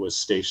Cavalry was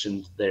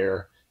stationed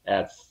there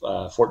at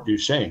Fort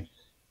Duchesne.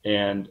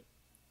 And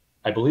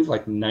I believe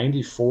like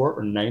 94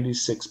 or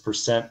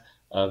 96%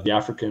 of the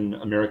African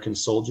American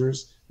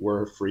soldiers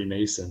were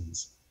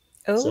Freemasons.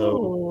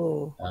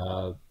 Oh.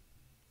 So,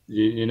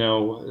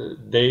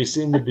 they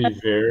seem to be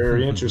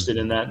very interested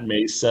in that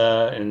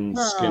Mesa and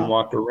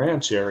Skinwalker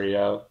Ranch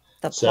area.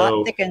 The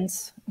plot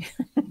thickens.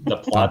 The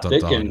plot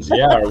thickens,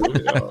 yeah.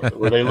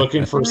 Were they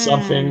looking for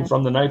something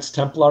from the Knights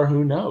Templar?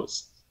 Who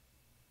knows?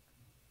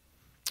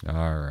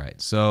 All right.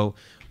 So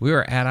we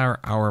are at our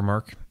hour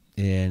mark,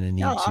 and I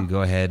need to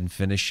go ahead and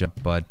finish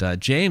up. But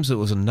James, it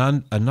was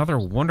another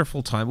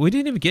wonderful time. We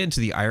didn't even get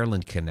into the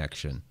Ireland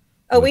connection.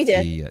 Oh, we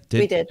did.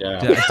 We did. Yeah.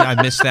 Did I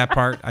miss that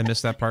part?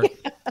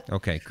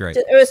 Okay, great.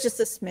 It was just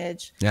a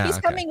smidge. Yeah, He's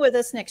okay. coming with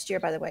us next year,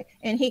 by the way,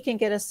 and he can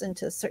get us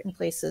into certain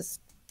places.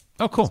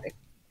 Oh, cool.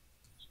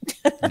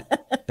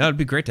 That would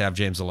be great to have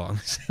James along.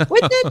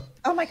 Wouldn't it?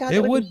 Oh my God.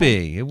 It would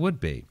be. It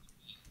would be.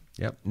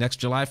 Yep. Next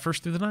July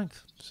 1st through the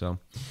 9th. So,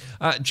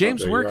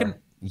 James, where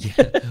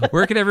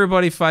can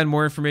everybody find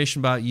more information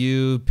about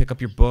you? Pick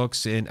up your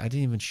books, and I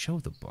didn't even show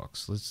the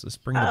books. Let's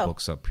bring the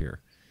books up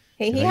here.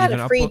 Hey, he had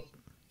a free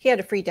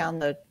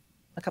download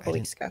a couple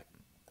weeks ago.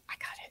 I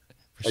got it.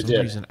 For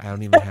some reason, I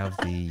don't even have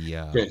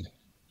the.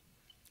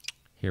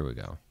 Here we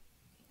go.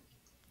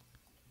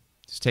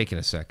 It's taking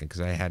a second because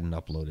I hadn't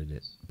uploaded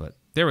it, but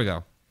there we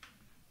go.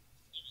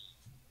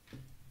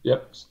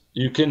 Yep.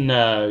 You can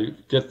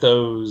get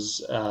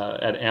those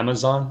at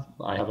Amazon.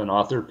 I have an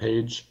author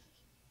page,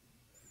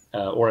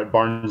 or at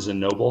Barnes &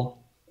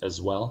 Noble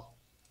as well.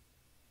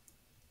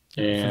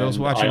 And for those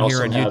watching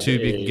here on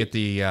YouTube, you can get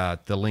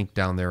the link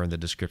down there in the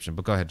description.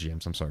 But go ahead,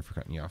 James. I'm sorry for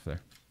cutting you off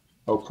there.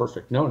 Oh,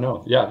 perfect.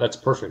 No. Yeah, that's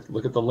perfect.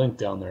 Look at the link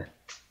down there.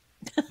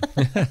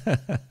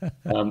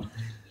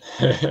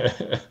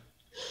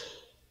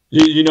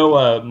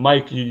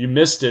 Mike, you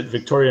missed it.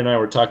 Victoria and I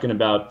were talking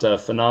about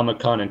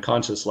Phenomicon and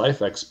Conscious Life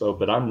Expo,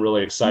 but I'm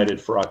really excited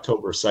for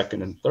October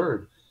 2nd and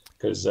 3rd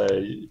because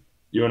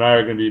you and I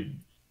are going to be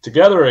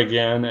together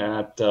again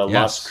at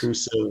Las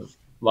Cruces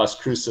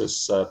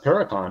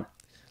Paracon.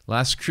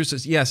 Las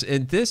Cruces, yes.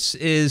 And this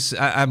is,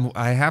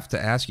 I have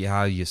to ask you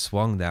how you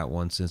swung that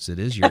one since it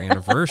is your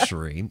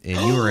anniversary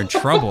and you were in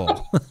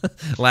trouble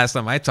last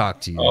time I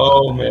talked to you.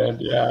 Oh, man,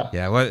 yeah.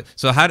 Yeah.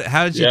 So how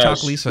did you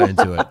talk Lisa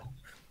into it?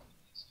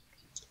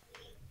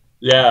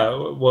 Yeah,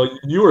 well,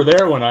 you were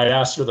there when I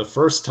asked her the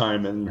first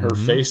time, and her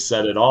face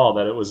said it all,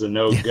 that it was a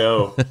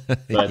no-go.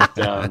 But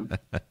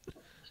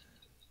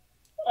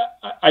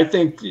I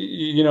think,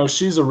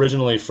 she's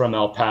originally from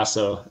El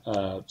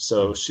Paso,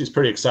 so she's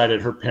pretty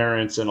excited. Her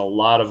parents and a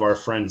lot of our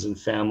friends and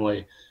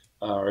family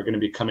are going to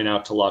be coming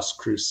out to Las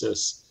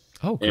Cruces.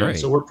 Oh, great. And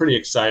so we're pretty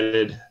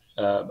excited.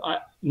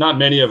 Not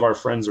many of our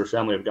friends or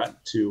family have gotten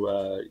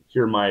to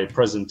hear my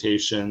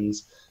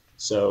presentations,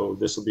 so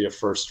this will be a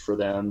first for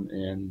them.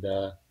 And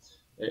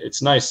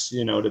it's nice,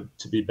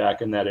 to be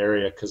back in that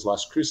area because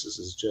Las Cruces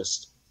is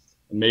just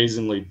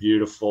amazingly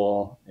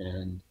beautiful,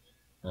 and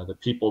the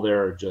people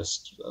there are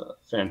just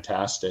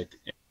fantastic.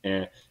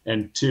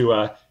 And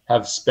to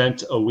have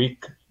spent a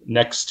week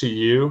next to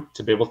you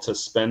to be able to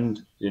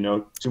spend,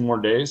 2 more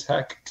days.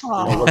 Heck,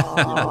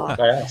 what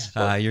I asked.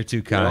 But, you're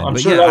too kind. I'm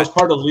but sure yeah, that was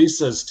part of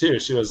Lisa's too.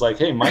 She was like,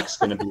 "Hey, Mike's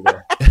going to be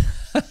there."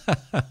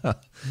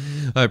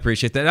 I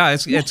appreciate that. No,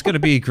 it's going to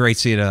be great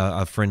seeing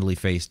a friendly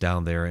face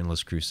down there in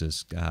Las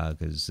Cruces,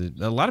 because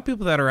a lot of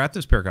people that are at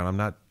this Paragon I'm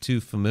not too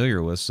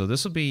familiar with. So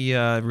this will be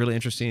really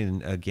interesting.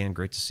 And again,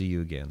 great to see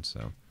you again.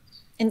 So,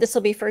 and this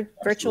will be for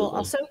virtual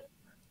also.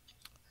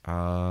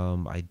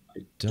 I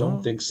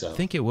don't think so.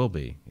 Think it will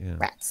be. Yeah.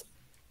 Rats.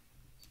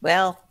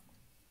 Well,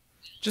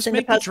 just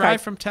make the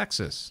drive from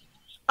Texas.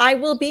 I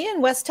will be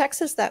in West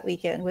Texas that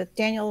weekend with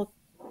Daniel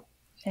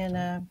and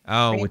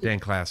with Dan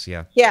Class,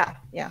 yeah.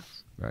 Yeah.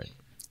 Right.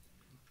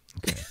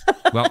 Okay.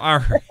 Well, all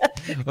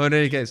right. Well, in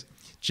any case,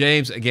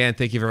 James, again,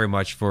 thank you very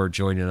much for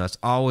joining us.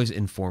 Always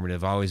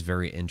informative, always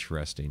very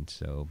interesting.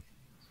 So,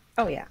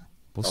 oh yeah,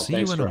 we'll see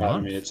you in a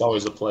month. Me. It's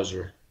always a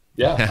pleasure.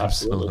 Yeah,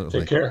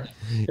 absolutely. Take care.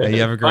 Yeah,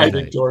 you have a great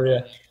night.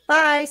 Victoria.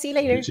 Bye. See you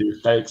later. You too.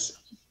 Thanks.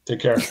 Take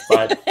care.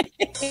 Bye.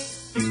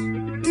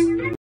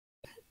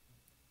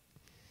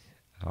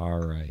 All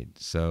right.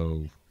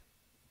 So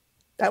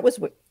that was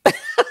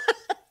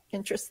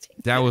interesting.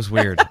 That was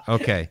weird.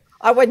 Okay.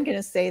 I wasn't going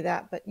to say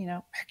that, but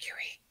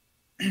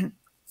Mercury.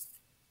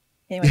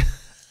 Anyway,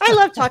 I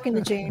love talking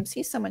to James.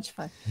 He's so much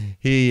fun.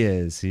 He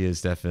is. He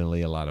is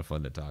definitely a lot of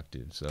fun to talk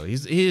to. So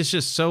he is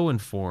just so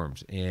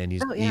informed, and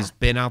he's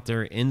been out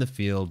there in the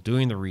field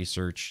doing the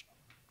research.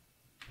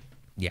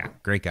 Yeah,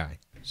 great guy.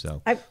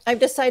 So I've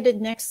decided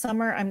next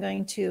summer I'm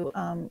going to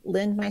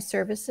lend my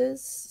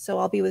services. So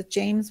I'll be with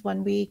James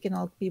 1 week, and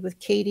I'll be with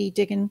Katie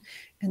digging,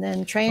 and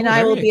then Trey and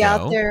I will be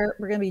out there.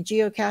 We're going to be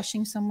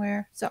geocaching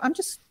somewhere. So I'm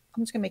just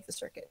going to make the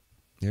circuit.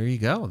 There you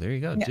go.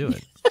 Yeah. Do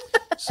it.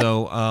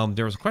 So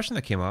there was a question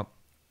that came up.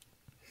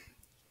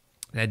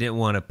 And I didn't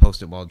want to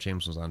post it while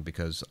James was on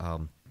because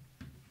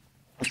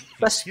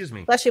excuse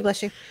me. Bless you.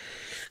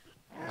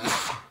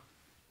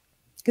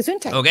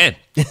 Gesundheit. Okay.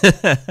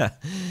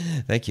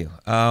 Thank you.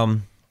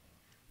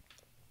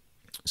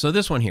 So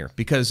this one here,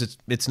 because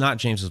it's not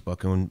James's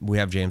book, and when we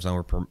have James on,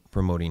 we're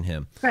promoting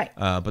him. Right.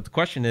 But the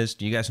question is,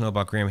 do you guys know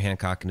about Graham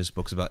Hancock and his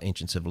books about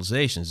ancient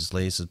civilizations? His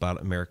latest is about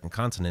American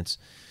continents.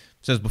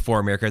 It says Before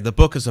America. The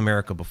book is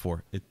America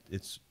Before.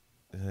 It's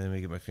let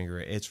me get my finger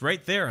right. It's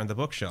right there on the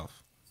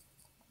bookshelf.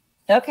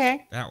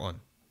 Okay. That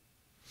one.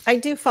 I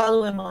do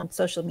follow him on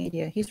social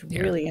media. He's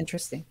really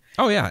interesting.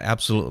 Oh yeah,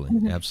 absolutely.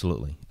 Mm-hmm.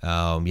 Absolutely.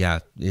 Yeah,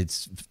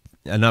 it's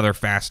another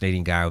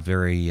fascinating guy,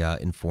 very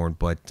informed.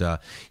 But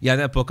yeah,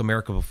 that book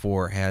America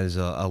Before has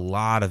a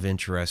lot of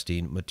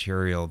interesting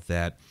material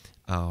that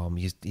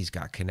he's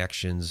got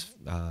connections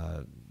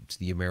to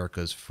the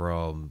Americas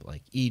from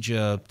like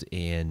Egypt,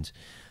 and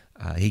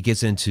he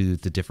gets into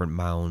the different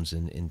mounds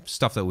and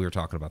stuff that we were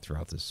talking about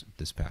throughout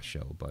this past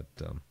show. But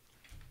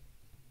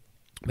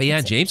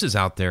yeah, James is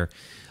out there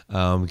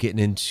getting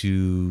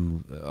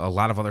into a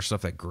lot of other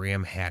stuff that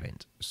Graham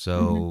hadn't.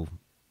 So,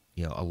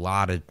 a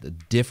lot of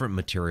different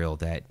material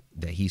that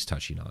he's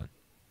touching on.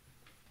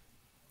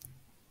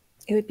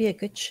 It would be a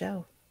good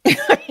show.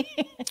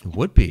 It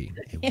would be.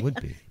 It would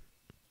be.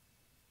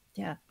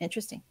 Yeah,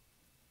 interesting.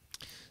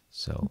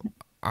 So,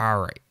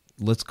 all right.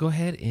 Let's go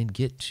ahead and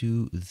get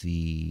to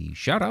the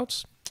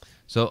shout-outs.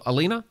 So,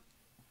 Alina,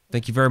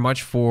 thank you very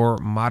much for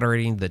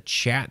moderating the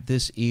chat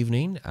this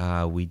evening.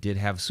 We did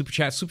have Super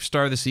Chat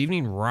Superstar this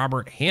evening,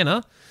 Robert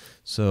Hanna.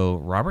 So,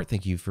 Robert,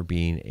 thank you for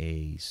being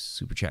a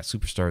Super Chat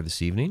Superstar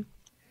this evening.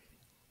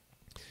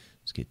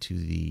 Let's get to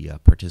the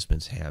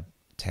participants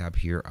tab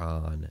here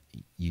on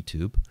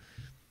YouTube,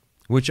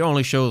 which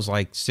only shows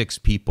like 6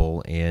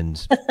 people,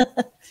 and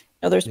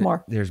no, there's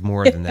more. There's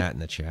more than that in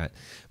the chat.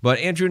 But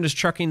Andrew and his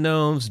Trucking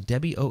Gnomes,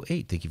 Debbie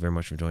 08, thank you very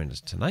much for joining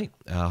us tonight.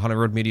 Haunted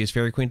Road Media's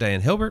Fairy Queen,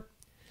 Diane Hilbert,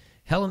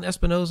 Helen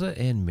Espinoza,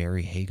 and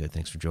Mary Haygood.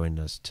 Thanks for joining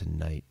us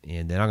tonight.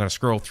 And then I'm going to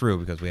scroll through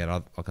because we had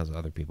all kinds of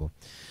other people.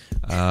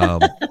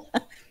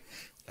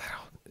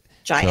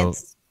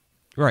 Giants.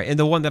 So, right. And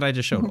the one that I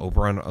just showed,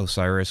 Oberon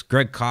Osiris.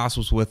 Greg Koss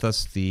was with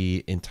us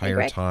the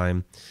entire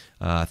time.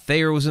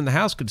 Thayer was in the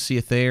house. Good to see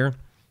you, Thayer.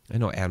 I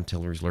know Adam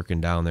Tillery's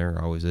lurking down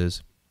there. Always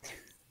is.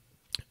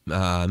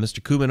 Mr.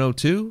 Kuman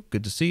 02,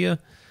 good to see you.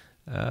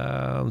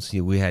 Let's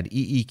see. We had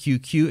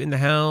EEQQ in the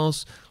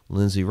house.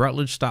 Lindsay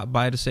Rutledge stopped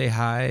by to say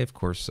hi. Of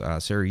course,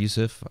 Sarah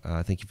Youssef,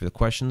 thank you for the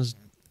questions.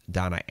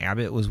 Donna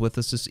Abbott was with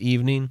us this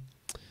evening.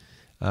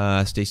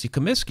 Stacy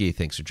Comiskey,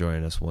 thanks for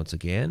joining us once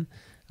again.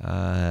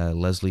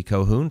 Leslie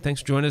Cohoon,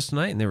 thanks for joining us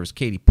tonight. And there was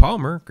Katie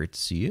Palmer, great to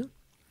see you.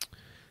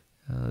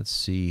 Let's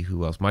see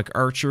who else. Mike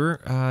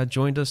Archer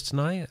joined us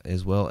tonight,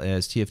 as well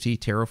as TFT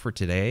Tarot for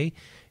Today.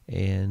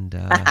 And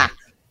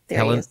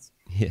Helen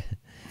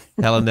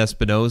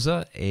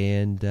Espinoza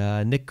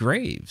and Nick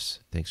Graves,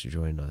 thanks for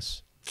joining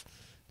us.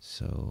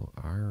 So,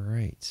 all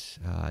right.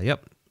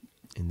 Yep.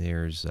 And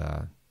there's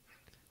Adam.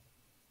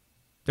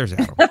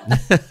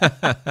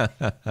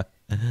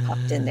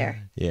 Popped in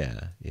there.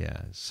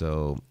 Yeah.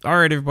 So, all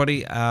right,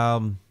 everybody.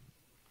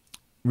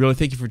 Really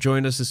thank you for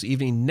joining us this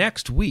evening.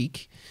 Next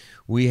week,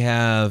 We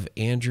have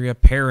Andrea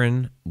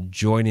Perrin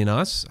joining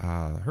us.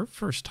 Her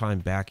first time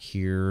back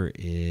here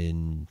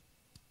in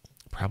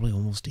probably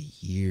almost a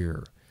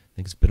year. I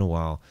think it's been a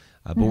while.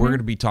 But we're going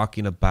to be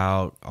talking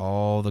about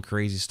all the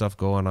crazy stuff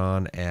going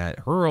on at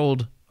her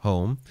old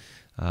home,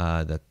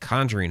 the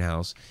Conjuring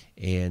House,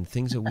 and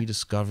things that we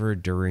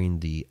discovered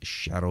during the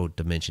Shadow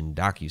Dimension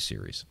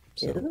docuseries.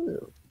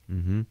 So,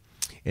 and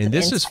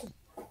this is,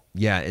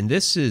 and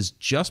this is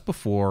just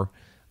before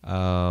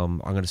I'm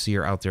going to see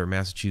her out there at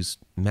Massachusetts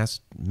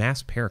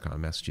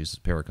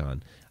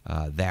Paracon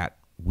that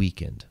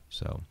weekend.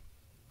 So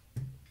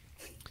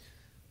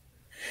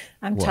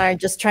I'm tired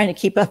just trying to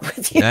keep up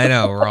with you. I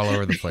know, we're all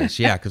over the place.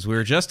 Yeah, because we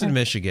were just in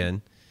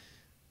Michigan.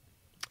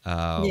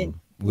 We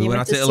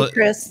went out to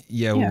Chris.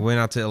 We went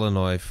out to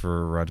Illinois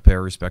for to pay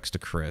our respects to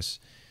Chris.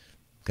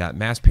 Got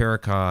Mass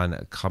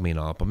Paracon coming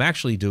up. I'm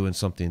actually doing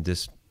something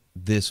this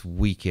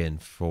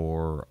weekend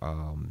for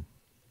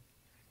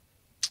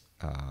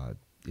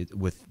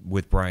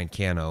with Brian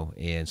Cano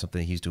and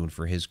something he's doing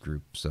for his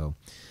group. So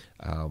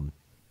you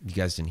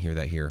guys didn't hear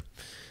that here.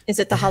 Is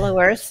it the Hollow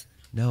Earth?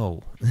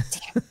 No,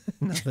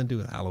 nothing to do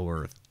with Hollow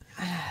Earth.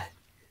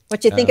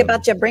 What you think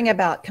about, you bring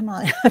about. Come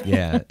on.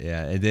 yeah.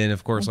 And then,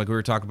 of course, like we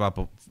were talking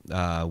about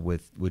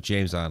with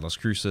James on Las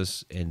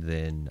Cruces, and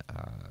then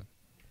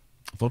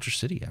Vulture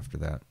City after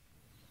that.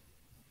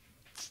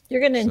 You're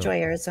going to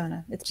enjoy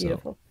Arizona. It's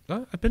beautiful.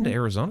 I've been to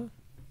Arizona.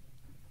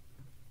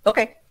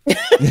 Okay.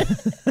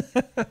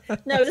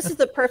 No, this is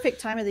the perfect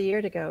time of the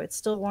year to go. It's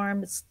still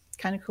warm. It's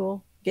kind of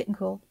cool, getting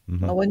cool.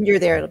 Well, when you're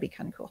there, it'll be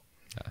kind of cool.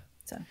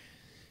 So.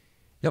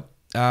 Yep.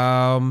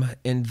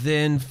 And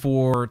then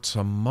for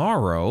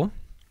tomorrow,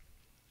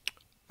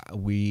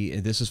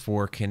 this is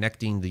for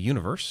Connecting the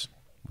Universe,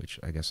 which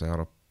I guess I ought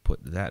to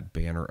put that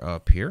banner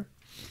up here.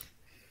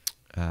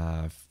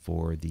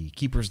 For the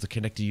Keepers of the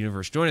Connected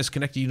Universe. Join us,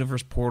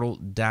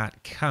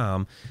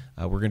 connecteduniverseportal.com.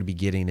 We're going to be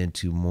getting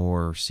into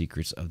more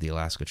secrets of the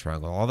Alaska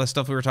Triangle. All that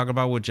stuff we were talking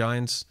about with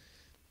giants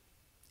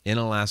in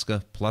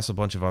Alaska, plus a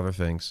bunch of other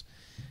things.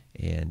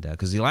 And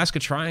because the Alaska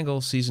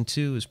Triangle Season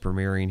 2 is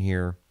premiering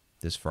here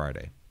this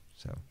Friday.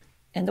 So.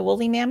 And the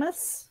woolly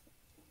mammoths?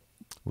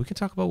 We can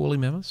talk about woolly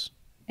mammoths.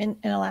 In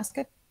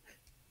Alaska?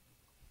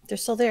 They're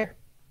still there.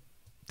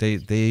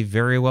 They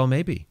very well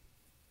may be.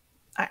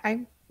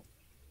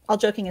 All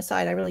joking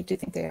aside, I really do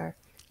think they are.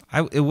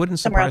 It wouldn't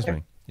surprise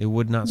me. It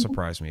would not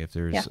surprise me if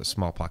there's a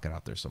small pocket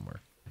out there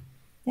somewhere.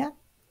 Yeah.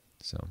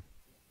 So,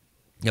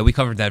 yeah, we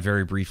covered that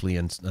very briefly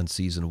on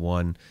Season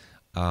 1.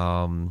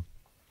 I'll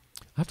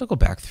have to go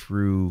back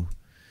through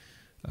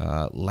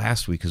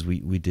last week because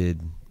we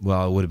did,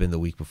 well, it would have been the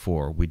week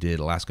before. We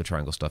did Alaska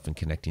Triangle stuff and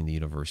Connecting the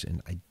Universe.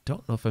 And I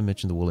don't know if I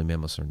mentioned the woolly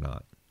mammoths or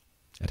not.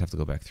 I'd have to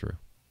go back through.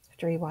 Have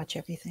to rewatch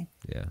everything.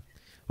 Yeah.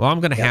 Well,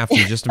 I'm going to have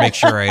to just to make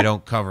sure I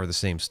don't cover the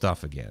same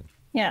stuff again.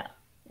 Yeah.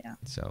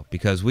 So,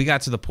 because we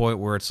got to the point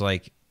where it's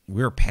like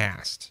we're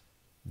past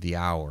the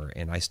hour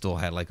and I still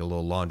had like a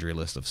little laundry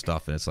list of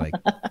stuff. And it's like,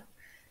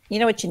 you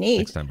know what you need?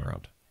 Next time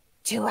around.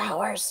 2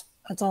 hours.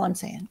 That's all I'm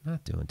saying. I'm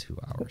not doing 2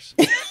 hours.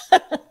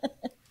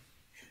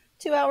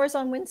 2 hours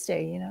on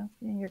Wednesday, and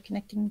you're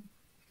connecting.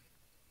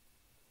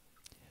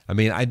 I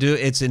mean, I do.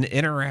 It's an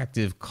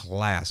interactive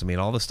class. I mean,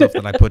 all the stuff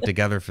that I put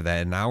together for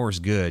that, an hour's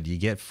good. You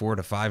get 4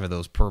 to 5 of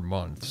those per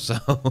month. So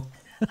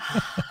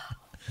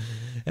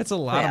it's a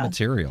lot of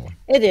material.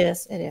 It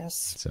is. It is.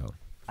 So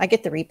I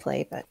get the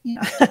replay, but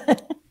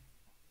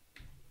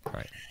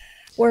right.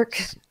 Work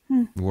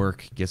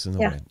gets in the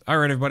way. All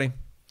right, everybody.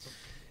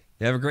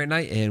 Have a great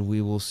night, and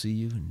we will see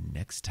you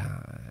next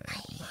time.